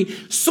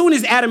 3, soon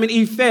as Adam and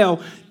Eve fell,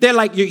 they're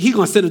like, he's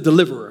going to send a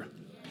deliverer.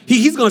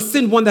 He's going to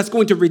send one that's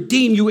going to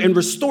redeem you and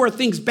restore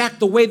things back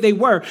the way they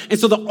were. And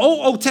so the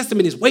Old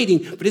Testament is waiting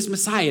for this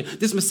Messiah,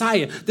 this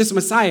Messiah, this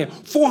Messiah.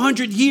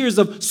 400 years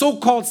of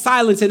so-called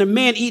silence, and a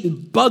man eating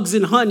bugs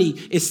and honey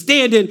is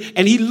standing,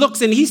 and he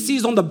looks and he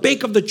sees on the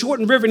bank of the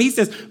Jordan River, and he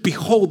says,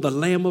 behold, the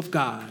Lamb of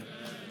God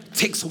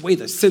takes away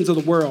the sins of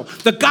the world.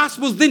 The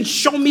Gospels then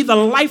show me the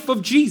life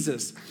of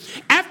Jesus.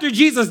 After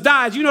Jesus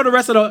dies, you know, the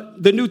rest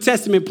of the New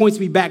Testament points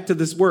me back to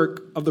this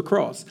work of the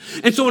cross.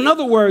 And so in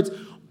other words,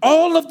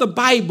 all of the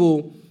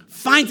Bible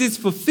finds its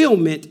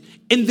fulfillment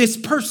in this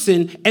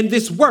person and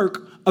this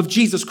work of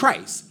Jesus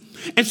Christ.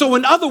 And so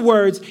in other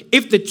words,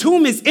 if the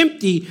tomb is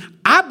empty,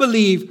 I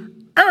believe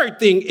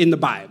everything in the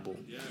Bible.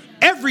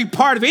 Every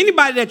part of it.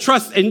 Anybody that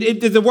trusts in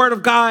the Word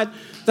of God,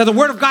 that the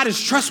Word of God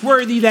is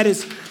trustworthy, that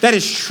is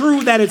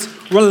true, that it's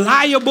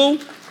reliable.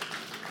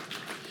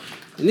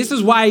 And this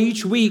is why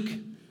each week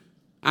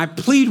I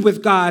plead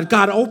with God,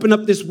 God, open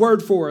up this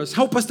word for us.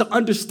 Help us to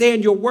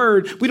understand your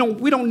word. We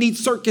don't need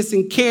circus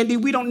and candy.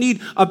 We don't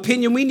need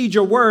opinion. We need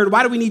your word.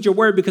 Why do we need your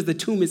word? Because the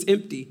tomb is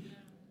empty.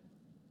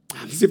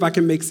 Let me see if I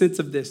can make sense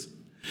of this.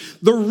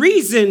 The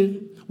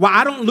reason why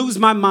I don't lose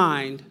my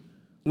mind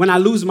when I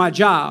lose my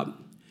job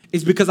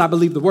is because I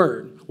believe the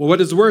word. Well, what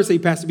does the word say,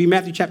 Pastor B?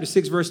 Matthew chapter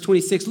 6, verse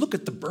 26. Look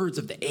at the birds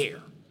of the air.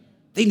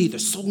 They neither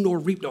sow nor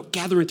reap nor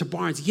gather into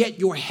barns, yet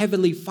your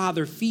heavenly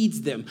Father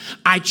feeds them.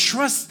 I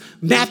trust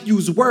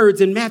Matthew's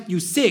words in Matthew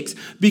 6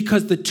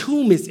 because the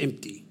tomb is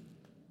empty.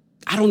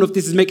 I don't know if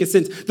this is making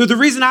sense. The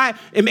reason I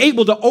am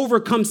able to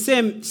overcome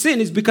sin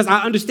is because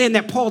I understand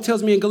that Paul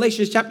tells me in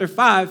Galatians chapter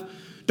 5,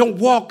 don't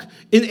walk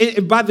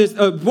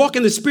walk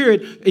in the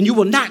Spirit, and you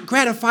will not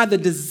gratify the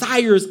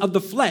desires of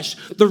the flesh.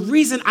 The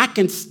reason I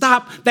can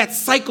stop that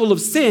cycle of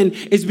sin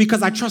is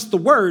because I trust the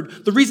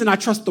word. The reason I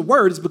trust the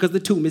word is because the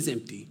tomb is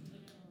empty.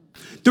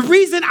 The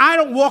reason I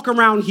don't walk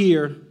around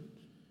here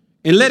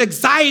and let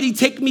anxiety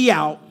take me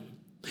out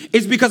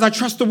is because I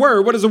trust the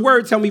word. What does the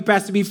word tell me,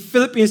 Pastor B?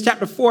 Philippians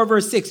chapter 4,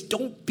 verse 6.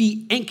 Don't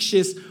be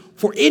anxious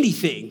for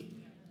anything.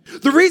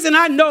 The reason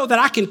I know that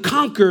I can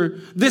conquer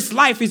this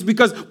life is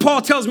because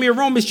Paul tells me in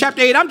Romans chapter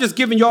 8, I'm just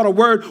giving y'all the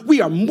word. We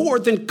are more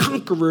than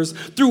conquerors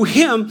through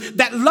him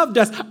that loved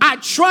us. I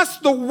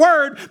trust the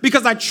word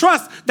because I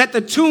trust that the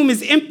tomb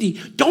is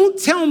empty.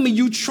 Don't tell me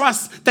you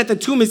trust that the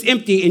tomb is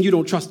empty and you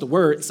don't trust the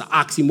word. It's an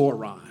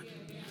oxymoron.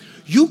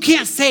 You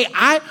can't say,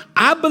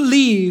 I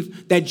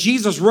believe that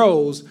Jesus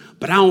rose,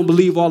 but I don't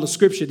believe all the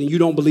scripture, then you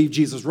don't believe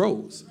Jesus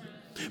rose.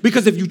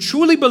 Because if you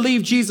truly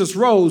believe Jesus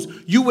rose,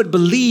 you would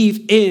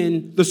believe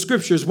in the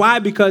scriptures. Why?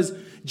 Because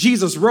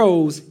Jesus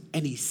rose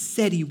and he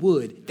said he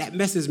would. That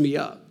messes me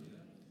up.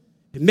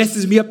 It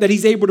messes me up that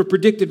he's able to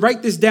predict it.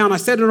 Write this down. I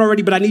said it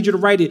already, but I need you to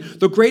write it.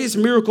 The greatest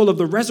miracle of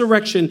the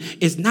resurrection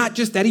is not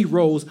just that he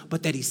rose,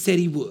 but that he said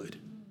he would.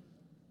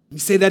 Let me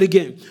say that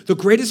again. The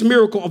greatest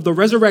miracle of the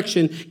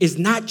resurrection is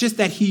not just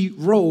that he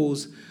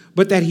rose,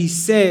 but that he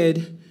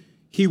said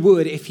he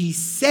would. If he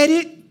said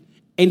it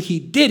and he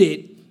did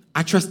it,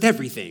 I trust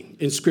everything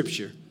in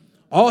Scripture.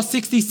 All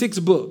 66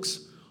 books,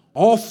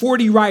 all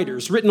 40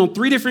 writers written on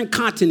 3 different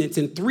continents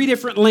in 3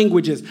 different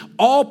languages,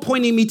 all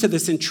pointing me to the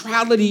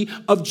centrality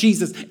of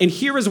Jesus. And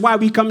here is why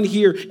we come in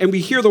here and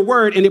we hear the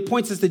word and it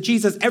points us to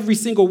Jesus every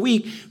single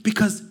week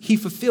because he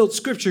fulfilled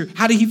Scripture.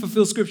 How did he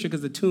fulfill Scripture?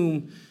 Because the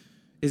tomb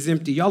is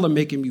empty. Y'all are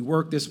making me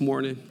work this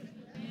morning.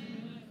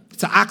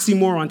 It's an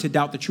oxymoron to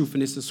doubt the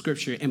truthfulness of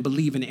Scripture and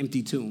believe in an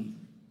empty tomb.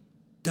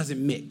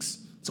 Doesn't mix.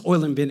 It's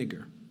oil and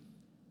vinegar.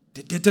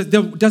 It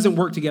doesn't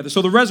work together.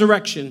 So the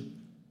resurrection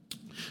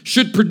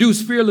should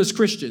produce fearless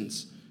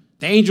Christians.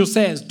 The angel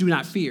says, do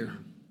not fear.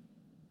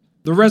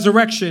 The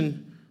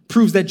resurrection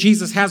proves that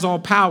Jesus has all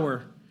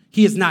power.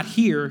 He is not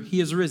here. He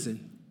is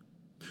risen.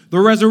 The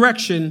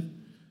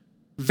resurrection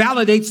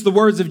validates the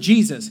words of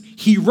Jesus.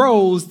 He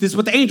rose. This is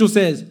what the angel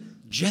says,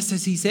 just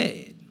as he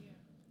said.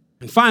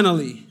 And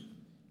finally,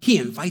 he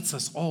invites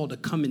us all to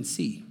come and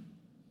see.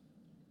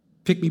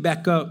 Pick me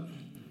back up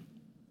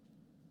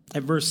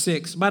at verse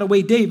 6. By the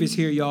way, Dave is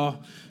here, y'all.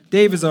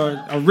 Dave is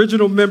our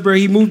original member.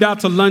 He moved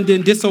out to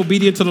London,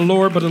 disobedient to the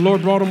Lord, but the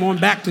Lord brought him on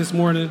back this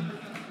morning.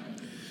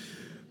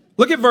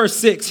 Look at verse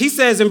 6. He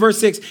says in verse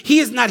 6, he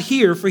is not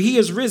here, for he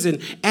is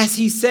risen. As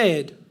he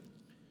said,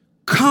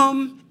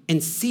 come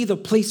and see the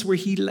place where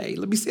he lay.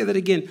 Let me say that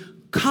again.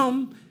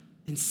 Come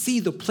and see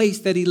the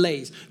place that he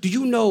lays. Do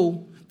you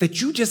know that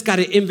you just got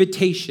an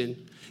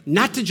invitation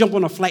not to jump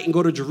on a flight and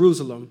go to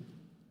Jerusalem,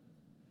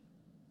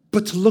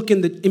 but to look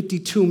in the empty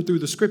tomb through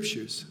the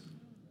scriptures?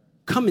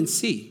 Come and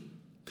see.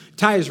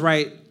 Ty is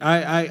right.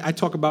 I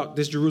talk about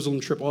this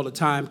Jerusalem trip all the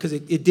time because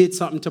it did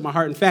something to my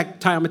heart. In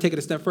fact, Ty, I'm going to take it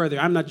a step further.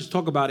 I'm not just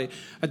talking about it.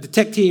 At the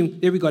tech team,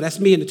 there we go. That's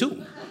me in the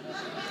tomb.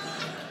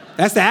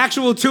 That's the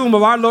actual tomb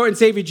of our Lord and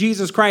Savior,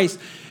 Jesus Christ.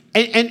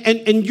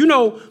 And you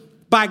know,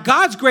 by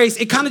God's grace,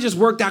 it kind of just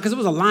worked out because it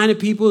was a line of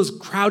people. It was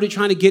crowded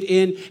trying to get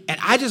in. And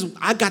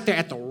I got there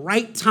at the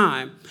right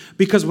time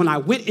because when I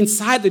went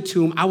inside the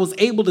tomb, I was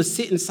able to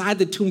sit inside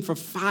the tomb for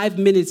 5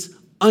 minutes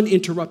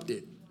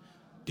uninterrupted.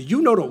 Do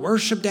you know the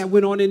worship that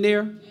went on in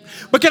there?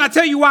 But can I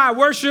tell you why I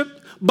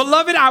worship?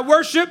 Beloved, I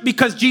worship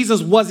because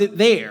Jesus wasn't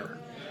there.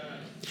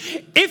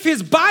 If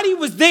his body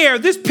was there,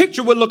 this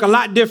picture would look a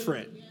lot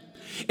different.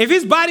 If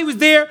his body was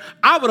there,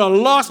 I would have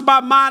lost my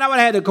mind. I would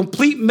have had a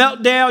complete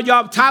meltdown.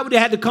 Y'all, Ty would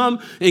have had to come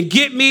and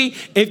get me.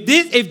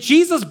 If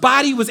Jesus'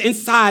 body was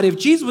inside, if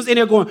Jesus was in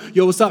there going,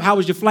 yo, what's up? How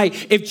was your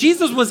flight? If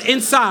Jesus was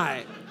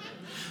inside,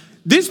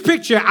 this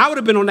picture, I would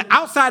have been on the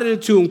outside of the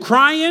tomb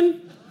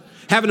crying,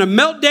 having a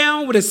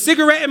meltdown with a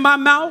cigarette in my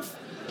mouth,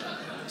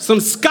 some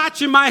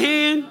scotch in my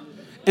hand,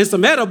 and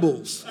some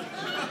edibles.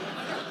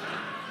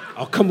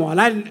 Oh, come on.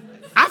 I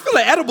feel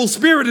an edible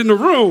spirit in the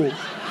room.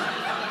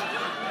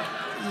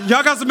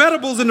 Y'all got some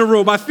edibles in the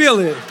room. I feel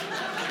it.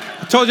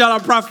 I told y'all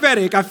I'm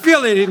prophetic. I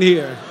feel it in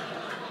here.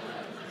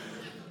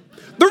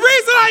 The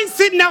reason I ain't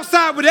sitting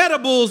outside with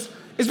edibles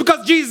is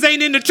because Jesus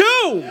ain't in the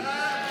tomb.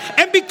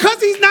 And because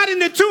he's not in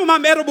the tomb,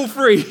 I'm edible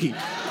free.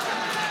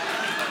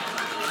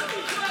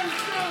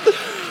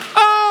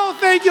 Oh,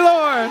 Thank you,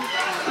 Lord.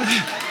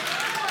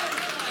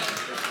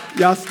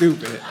 Y'all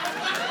stupid.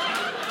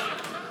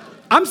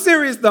 I'm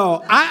serious,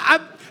 though.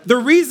 The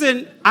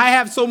reason I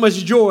have so much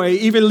joy,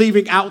 even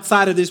leaving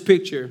outside of this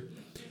picture,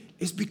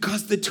 is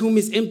because the tomb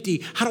is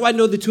empty. How do I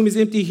know the tomb is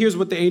empty? Here's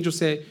what the angel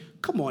said.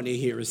 Come on in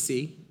here and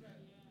see.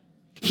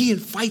 He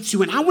invites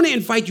you, and I want to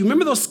invite you.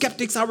 Remember those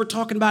skeptics I were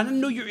talking about? I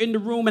know you're in the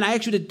room, and I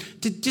asked you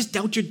to just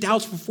doubt your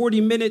doubts for 40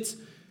 minutes.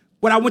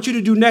 What I want you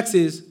to do next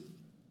is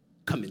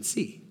come and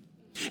see.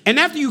 And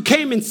after you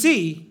came and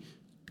saw,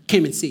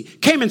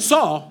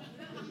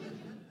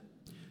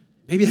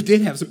 maybe I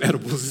did have some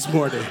edibles this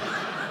morning.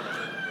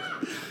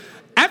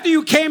 After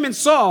you came and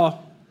saw,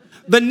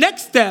 the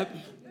next step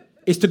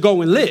is to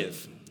go and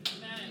live.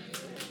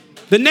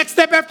 The next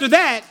step after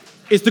that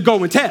is to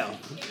go and tell.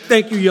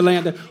 Thank you,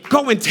 Yolanda.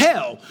 Go and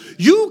tell.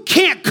 You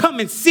can't come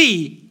and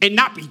see and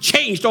not be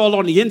changed all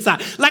on the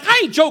inside. Like,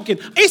 I ain't joking.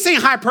 I ain't saying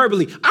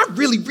hyperbole. I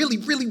really, really,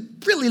 really,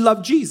 really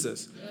love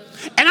Jesus.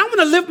 And I want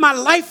to live my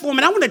life for him,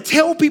 and I want to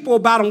tell people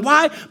about him.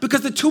 Why?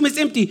 Because the tomb is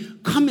empty.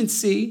 Come and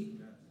see.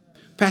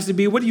 Pastor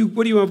B, what are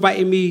you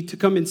inviting me to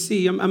come and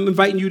see? I'm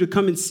inviting you to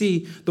come and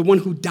see the one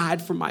who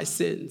died for my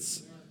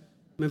sins.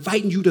 I'm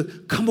inviting you to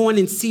come on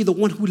and see the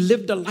one who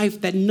lived a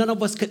life that none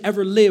of us could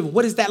ever live.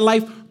 What is that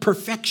life?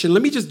 Perfection.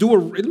 Let me just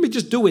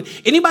do it.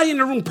 Anybody in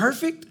the room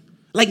perfect?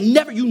 Like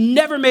you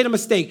never made a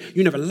mistake.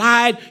 You never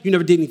lied. You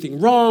never did anything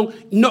wrong.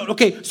 No,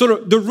 okay, so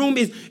the room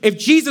is, if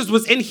Jesus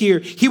was in here,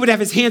 he would have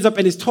his hands up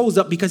and his toes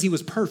up because he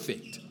was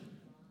perfect.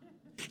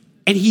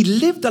 And he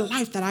lived a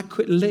life that I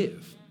couldn't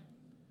live.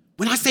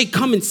 When I say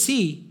come and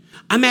see,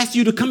 I'm asking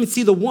you to come and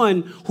see the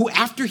one who,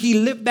 after he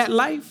lived that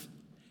life,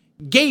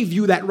 gave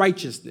you that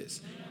righteousness.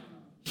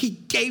 He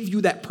gave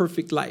you that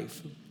perfect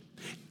life.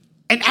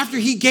 And after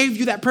he gave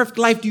you that perfect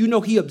life, do you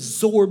know he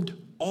absorbed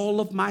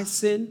all of my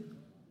sin?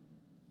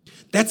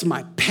 That's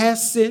my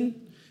past sin.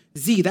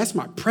 Z, that's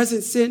my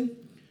present sin.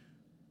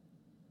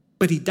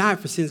 But he died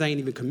for sins I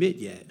ain't even commit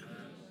yet.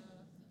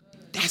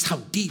 That's how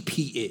deep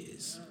he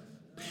is.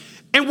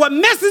 And what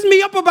messes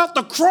me up about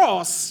the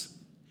cross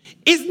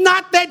is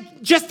not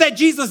that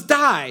Jesus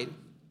died,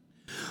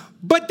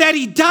 but that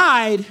he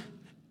died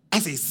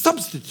as a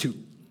substitute.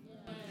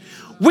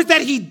 Was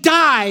that he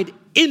died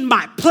in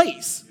my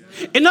place.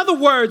 In other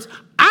words,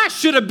 I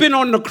should have been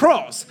on the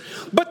cross.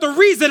 But the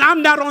reason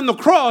I'm not on the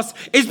cross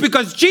is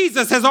because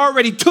Jesus has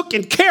already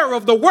taken care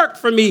of the work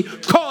for me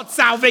called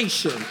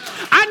salvation.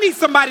 I need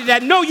somebody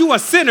that know you a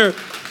sinner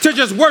to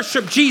just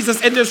worship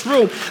Jesus in this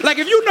room. Like,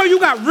 if you know you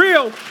got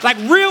real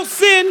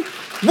sin,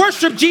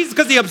 worship Jesus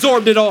because he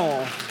absorbed it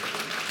all.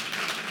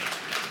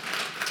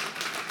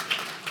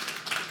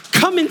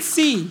 Come and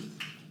see.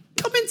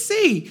 Come and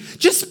see.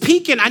 Just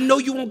peeking. I know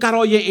you won't got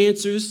all your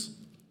answers.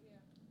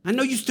 I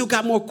know you still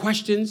got more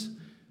questions.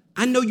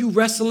 I know you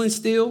wrestling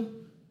still.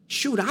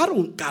 Shoot, I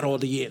don't got all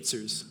the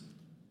answers.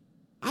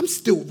 I'm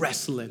still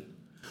wrestling.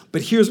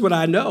 But here's what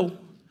I know.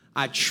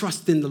 I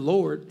trust in the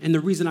Lord. And the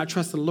reason I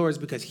trust in the Lord is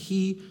because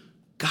he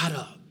got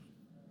up.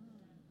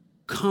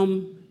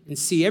 Come and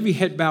see. Every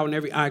head bowed and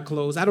every eye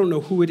closed. I don't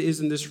know who it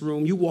is in this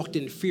room. You walked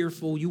in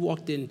fearful. You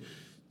walked in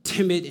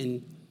timid,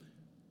 and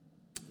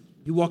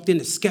you walked in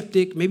a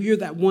skeptic. Maybe you're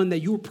that one that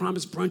you were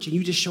promised brunch and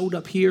you just showed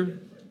up here.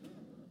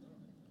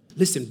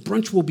 Listen,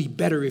 brunch will be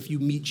better if you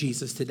meet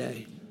Jesus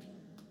today.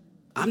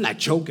 I'm not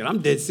joking. I'm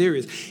dead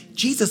serious.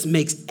 Jesus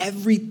makes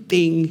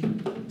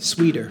everything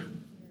sweeter.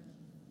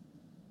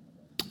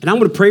 And I'm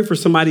going to pray for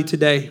somebody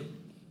today.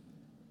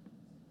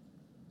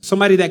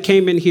 Somebody that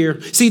came in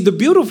here. See,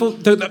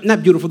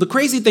 the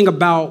crazy thing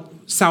about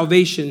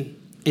salvation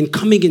and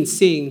coming and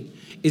seeing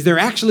is there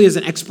actually is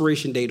an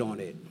expiration date on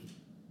it.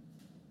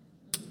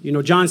 You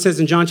know, John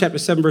says in John chapter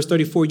 7, verse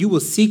 34, you will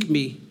seek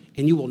me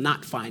and you will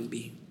not find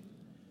me.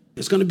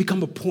 There's going to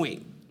become a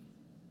point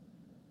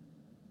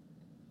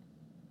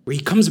where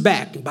he comes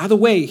back. And by the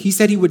way, he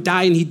said he would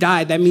die and he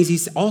died. That means he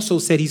also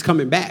said he's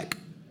coming back,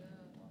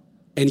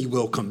 and he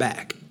will come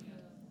back.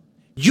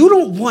 You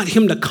don't want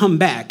him to come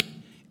back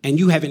and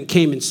you haven't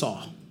came and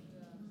saw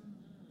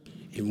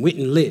and went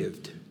and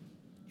lived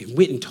and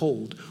went and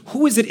told.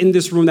 Who is it in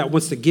this room that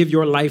wants to give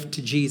your life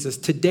to Jesus?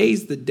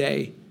 Today's the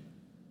day.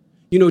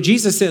 You know,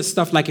 Jesus says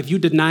stuff like, if you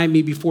deny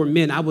me before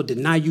men, I will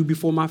deny you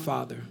before my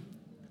Father.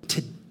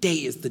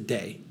 Today is the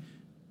day.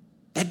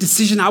 That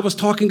decision I was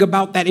talking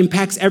about that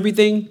impacts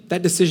everything,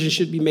 that decision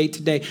should be made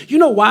today. You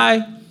know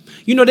why?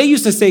 You know, they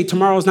used to say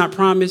tomorrow's not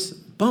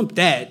promised. Bump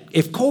that.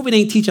 If COVID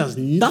ain't teach us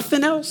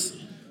nothing else,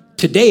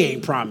 today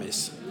ain't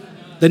promised.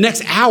 The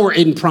next hour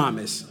ain't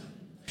promised.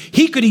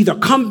 He could either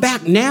come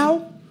back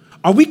now,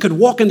 or we could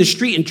walk in the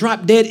street and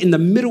drop dead in the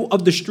middle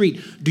of the street.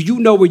 Do you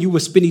know where you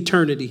will spend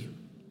eternity?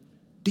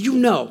 Do you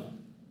know?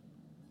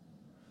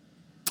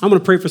 I'm going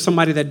to pray for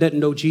somebody that doesn't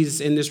know Jesus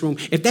in this room.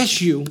 If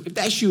that's you,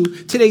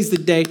 today's the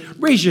day.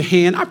 Raise your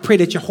hand. I pray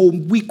that your whole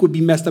week would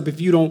be messed up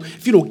if you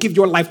don't give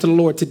your life to the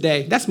Lord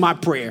today. That's my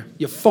prayer.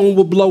 Your phone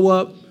will blow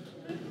up.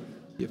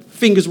 Your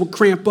fingers will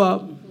cramp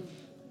up.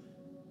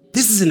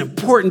 This is an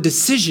important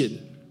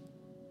decision.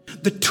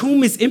 The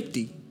tomb is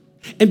empty.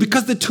 And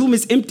because the tomb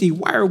is empty,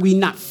 why are we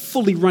not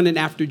fully running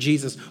after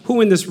Jesus?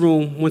 Who in this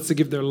room wants to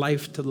give their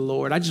life to the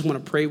Lord? I just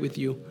want to pray with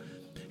you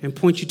and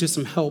point you to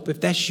some help. If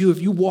that's you,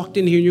 if you walked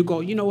in here and you go,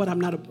 you know what, I'm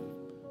not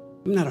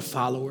a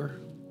follower.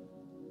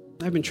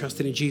 I've been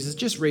trusting in Jesus.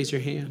 Just raise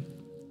your hand.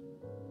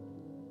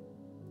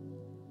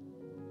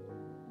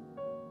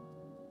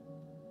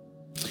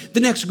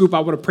 The next group I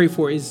want to pray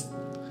for is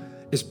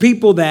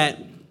people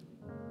that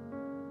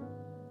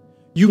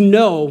you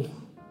know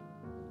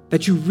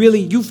that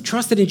you've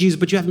trusted in Jesus,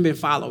 but you haven't been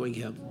following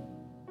him.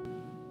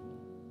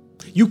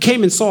 You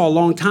came and saw a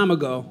long time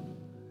ago,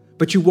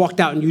 but you walked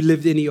out and you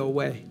lived any old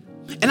way.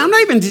 And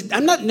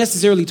I'm not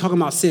necessarily talking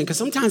about sin, because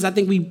sometimes I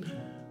think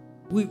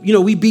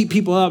we beat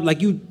people up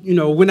like you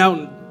went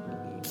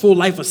out full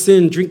life of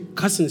sin, drink,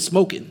 cussing,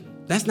 smoking.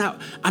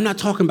 I'm not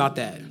talking about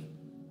that.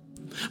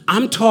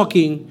 I'm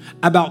talking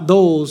about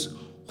those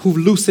who've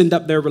loosened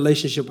up their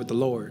relationship with the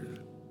Lord.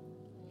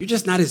 You're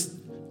just not as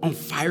on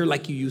fire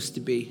like you used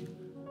to be.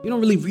 You don't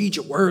really read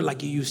your word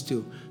like you used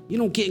to. You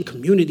don't get in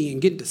community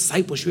and get in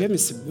discipleship. You haven't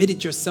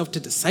submitted yourself to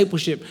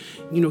discipleship.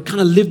 Kind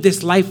of live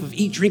this life of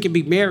eat, drink, and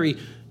be merry.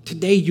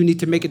 Today, you need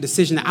to make a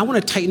decision. I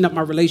want to tighten up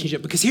my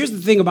relationship, because here's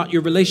the thing about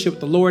your relationship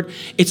with the Lord.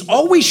 It's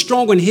always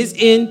strong on his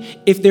end.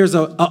 If there's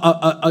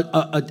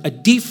a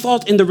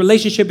default in the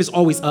relationship, it's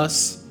always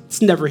us.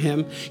 It's never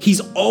him.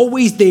 He's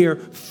always there,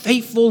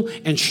 faithful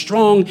and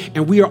strong,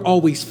 and we are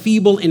always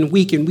feeble and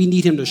weak, and we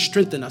need him to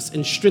strengthen us.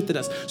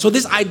 So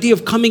this idea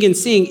of coming and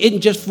singing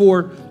isn't just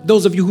for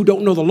those of you who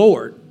don't know the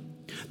Lord.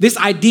 This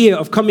idea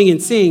of coming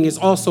and singing is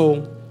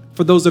also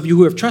for those of you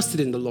who have trusted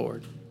in the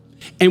Lord.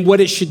 And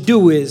what it should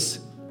do is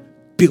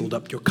build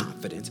up your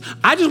confidence.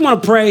 I just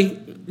want to pray.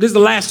 This is the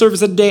last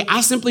service of the day.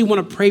 I simply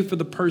want to pray for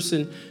the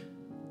person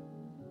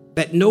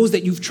that knows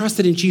that you've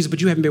trusted in Jesus,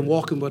 but you haven't been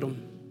walking with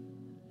him.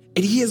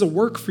 And he has a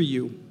work for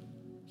you.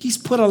 He's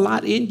put a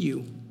lot in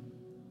you,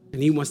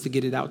 and he wants to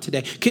get it out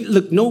today.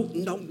 No,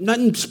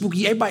 nothing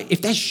spooky. Everybody,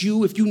 if that's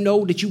you, if you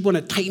know that you want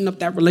to tighten up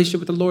that relationship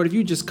with the Lord, if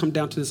you just come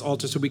down to this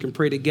altar so we can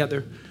pray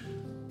together.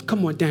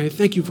 Come on down here.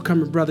 Thank you for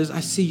coming, brothers.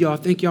 I see y'all.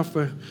 Thank y'all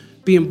for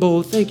being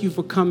bold. Thank you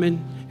for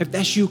coming. If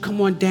that's you,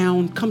 come on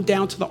down. Come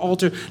down to the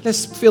altar.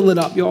 Let's fill it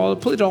up, y'all.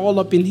 Put it all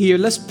up in here.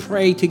 Let's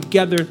pray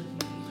together.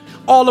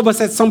 All of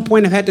us at some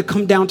point have had to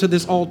come down to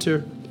this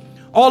altar.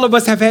 All of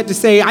us have had to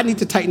say, I need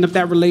to tighten up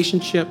that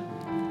relationship.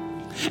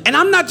 And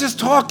I'm not just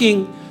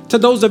talking to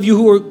those of you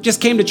who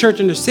just came to church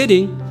and are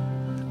sitting.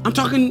 I'm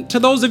talking to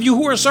those of you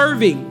who are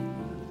serving.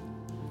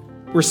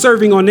 We're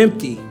serving on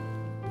empty.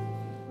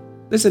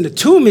 Listen, the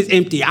tomb is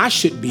empty. I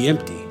should be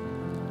empty.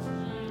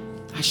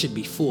 I should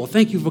be full.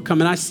 Thank you for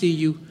coming. I see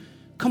you.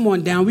 Come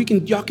on down.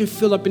 Y'all can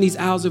fill up in these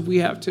aisles if we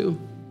have to.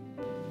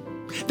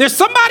 There's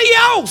somebody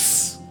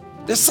else.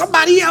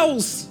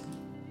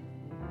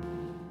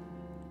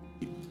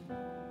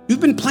 You've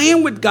been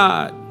playing with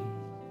God.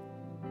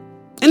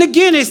 And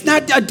again, it's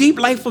not a deep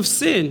life of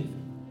sin.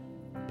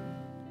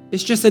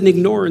 It's just an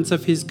ignorance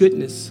of his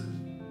goodness.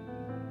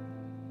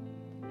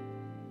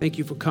 Thank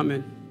you for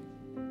coming.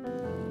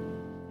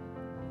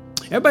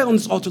 Everybody on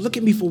this altar, look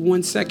at me for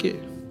 1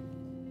 second.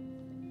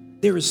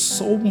 There is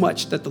so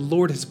much that the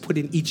Lord has put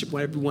in each and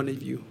every one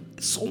of you.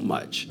 So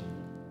much.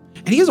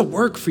 And he has a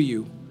work for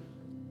you.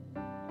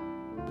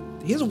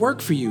 He has a work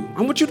for you.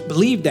 I want you to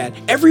believe that.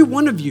 Every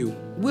one of you.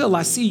 Will,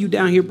 I see you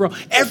down here, bro.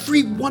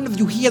 Every one of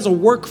you, he has a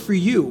work for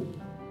you.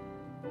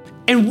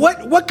 And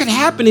what could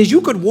happen is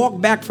you could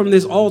walk back from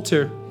this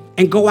altar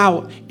and go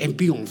out and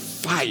be on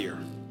fire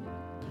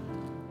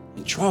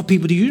and draw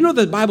people to you. You know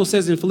the Bible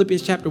says in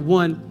Philippians chapter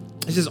 1,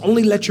 it says,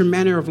 only let your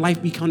manner of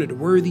life be counted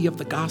worthy of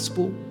the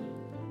gospel.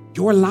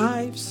 Your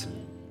lives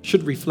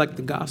should reflect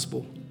the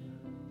gospel.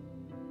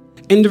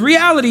 And the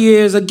reality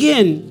is,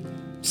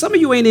 again, some of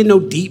you ain't in no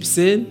deep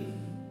sin.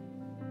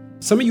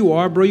 Some of you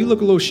are, bro. You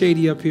look a little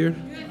shady up here.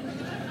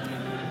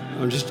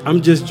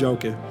 I'm just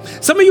joking.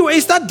 Some of you,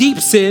 it's not deep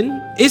sin.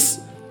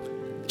 It's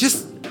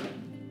just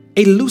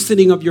a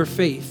loosening of your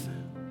faith.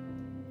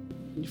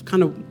 You've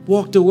kind of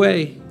walked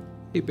away.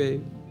 Hey,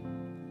 babe.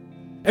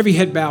 Every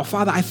head bow.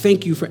 Father, I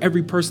thank you for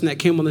every person that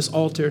came on this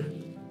altar.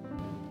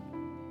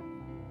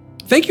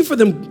 Thank you for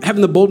them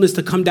having the boldness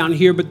to come down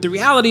here, but the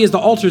reality is the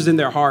altar's in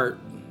their heart.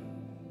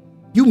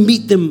 You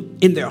meet them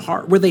in their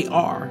heart, where they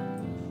are.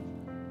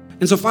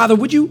 And so, Father,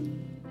 would you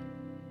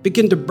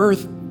begin to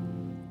birth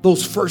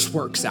those first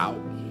works out?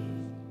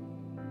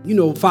 You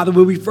know, Father,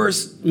 when we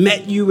first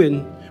met you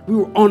and we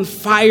were on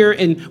fire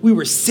and we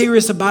were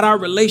serious about our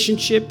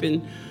relationship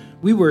and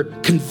we were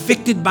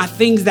convicted by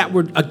things that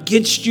were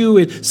against you,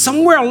 and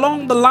somewhere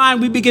along the line,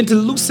 we begin to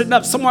loosen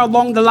up. Somewhere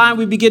along the line,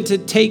 we begin to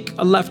take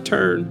a left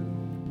turn.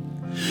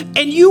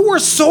 And you were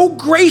so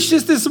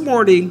gracious this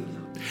morning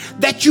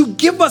that you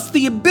give us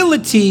the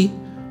ability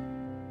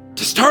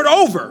to start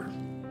over,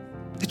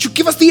 that you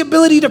give us the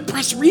ability to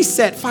press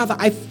reset. Father,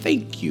 I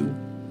thank you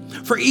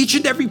for each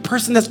and every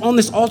person that's on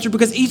this altar,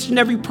 because each and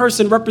every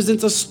person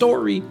represents a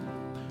story.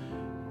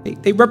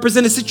 They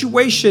represent a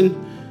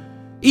situation.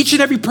 Each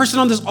and every person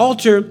on this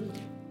altar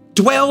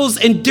dwells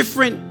in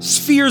different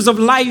spheres of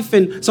life.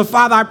 And so,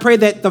 Father, I pray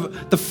that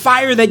the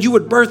fire that you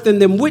would birth in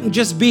them wouldn't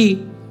just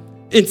be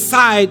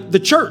inside the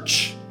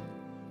church,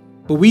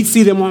 but we'd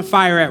see them on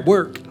fire at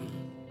work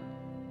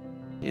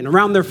and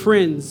around their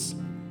friends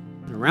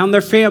and around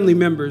their family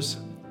members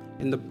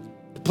and the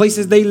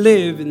places they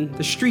live and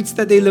the streets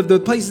that they live, the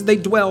places they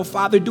dwell.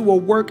 Father, do a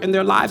work in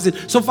their lives.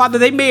 And so, Father,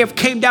 they may have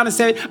came down and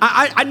said,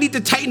 I need to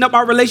tighten up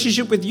our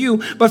relationship with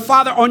you. But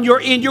Father, on your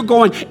end, you're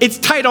going, it's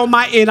tight on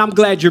my end. I'm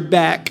glad you're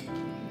back.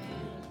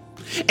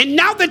 And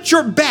now that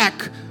you're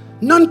back,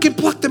 none can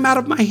pluck them out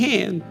of my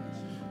hand.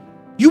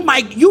 You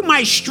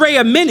might stray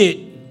a minute,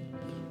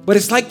 but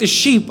it's like the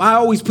sheep. I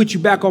always put you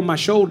back on my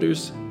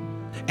shoulders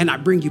and I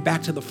bring you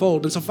back to the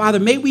fold. And so, Father,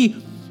 may we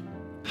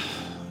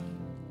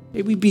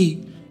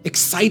be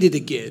excited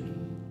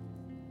again.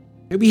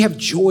 May we have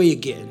joy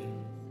again.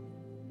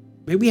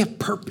 May we have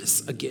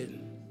purpose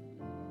again.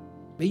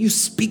 May you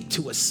speak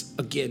to us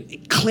again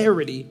in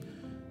clarity.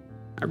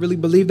 I really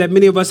believe that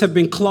many of us have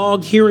been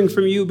clogged hearing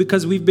from you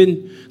because we've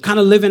been kind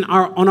of living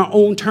on our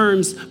own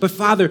terms. But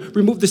Father,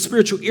 remove the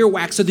spiritual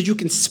earwax so that you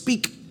can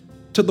speak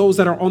to those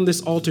that are on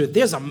this altar.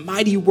 There's a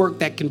mighty work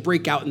that can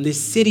break out in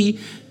this city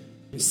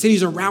and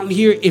cities around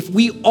here if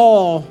we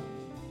all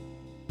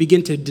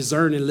begin to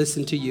discern and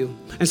listen to you.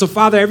 And so,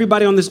 Father,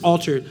 everybody on this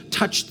altar,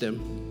 touch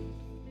them.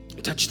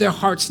 Touch their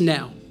hearts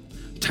now.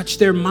 Touch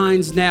their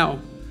minds now.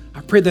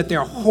 I pray that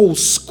their whole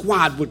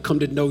squad would come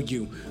to know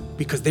you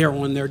because they're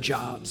on their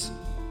jobs.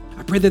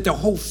 I pray that their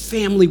whole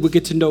family would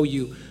get to know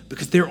you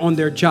because they're on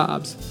their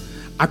jobs.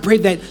 I pray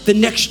that the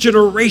next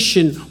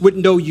generation would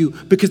know you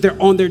because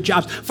they're on their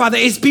jobs. Father,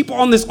 it's people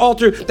on this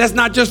altar that's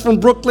not just from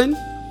Brooklyn.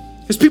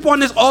 There's people on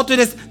this altar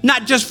that's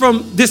not just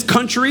from this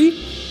country.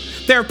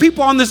 There are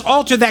people on this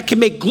altar that can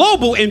make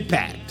global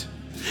impact.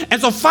 And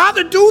so,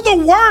 Father, do the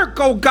work,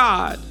 oh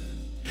God.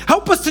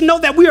 Help us to know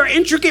that we are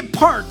intricate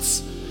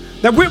parts,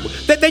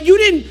 that you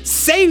didn't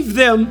save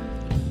them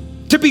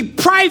to be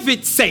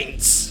private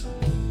saints,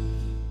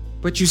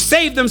 but you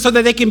saved them so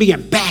that they can be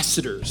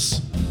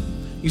ambassadors.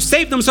 You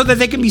saved them so that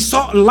they can be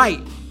salt and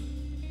light.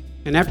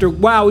 And after a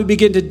while, we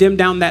begin to dim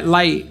down that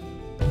light.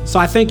 So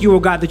I thank you, oh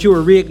God, that you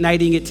are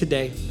reigniting it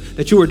today,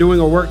 that you are doing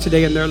a work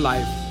today in their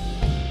life.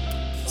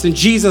 It's in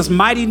Jesus'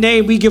 mighty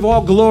name we give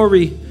all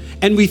glory,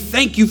 and we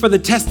thank you for the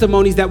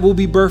testimonies that will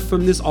be birthed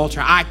from this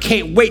altar. I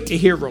can't wait to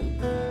hear them.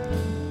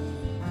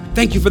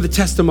 Thank you for the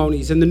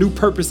testimonies and the new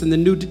purpose and the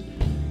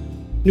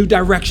new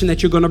direction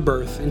that you're going to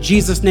birth. In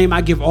Jesus' name,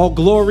 I give all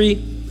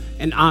glory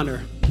and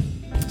honor.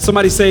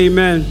 Somebody say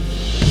amen.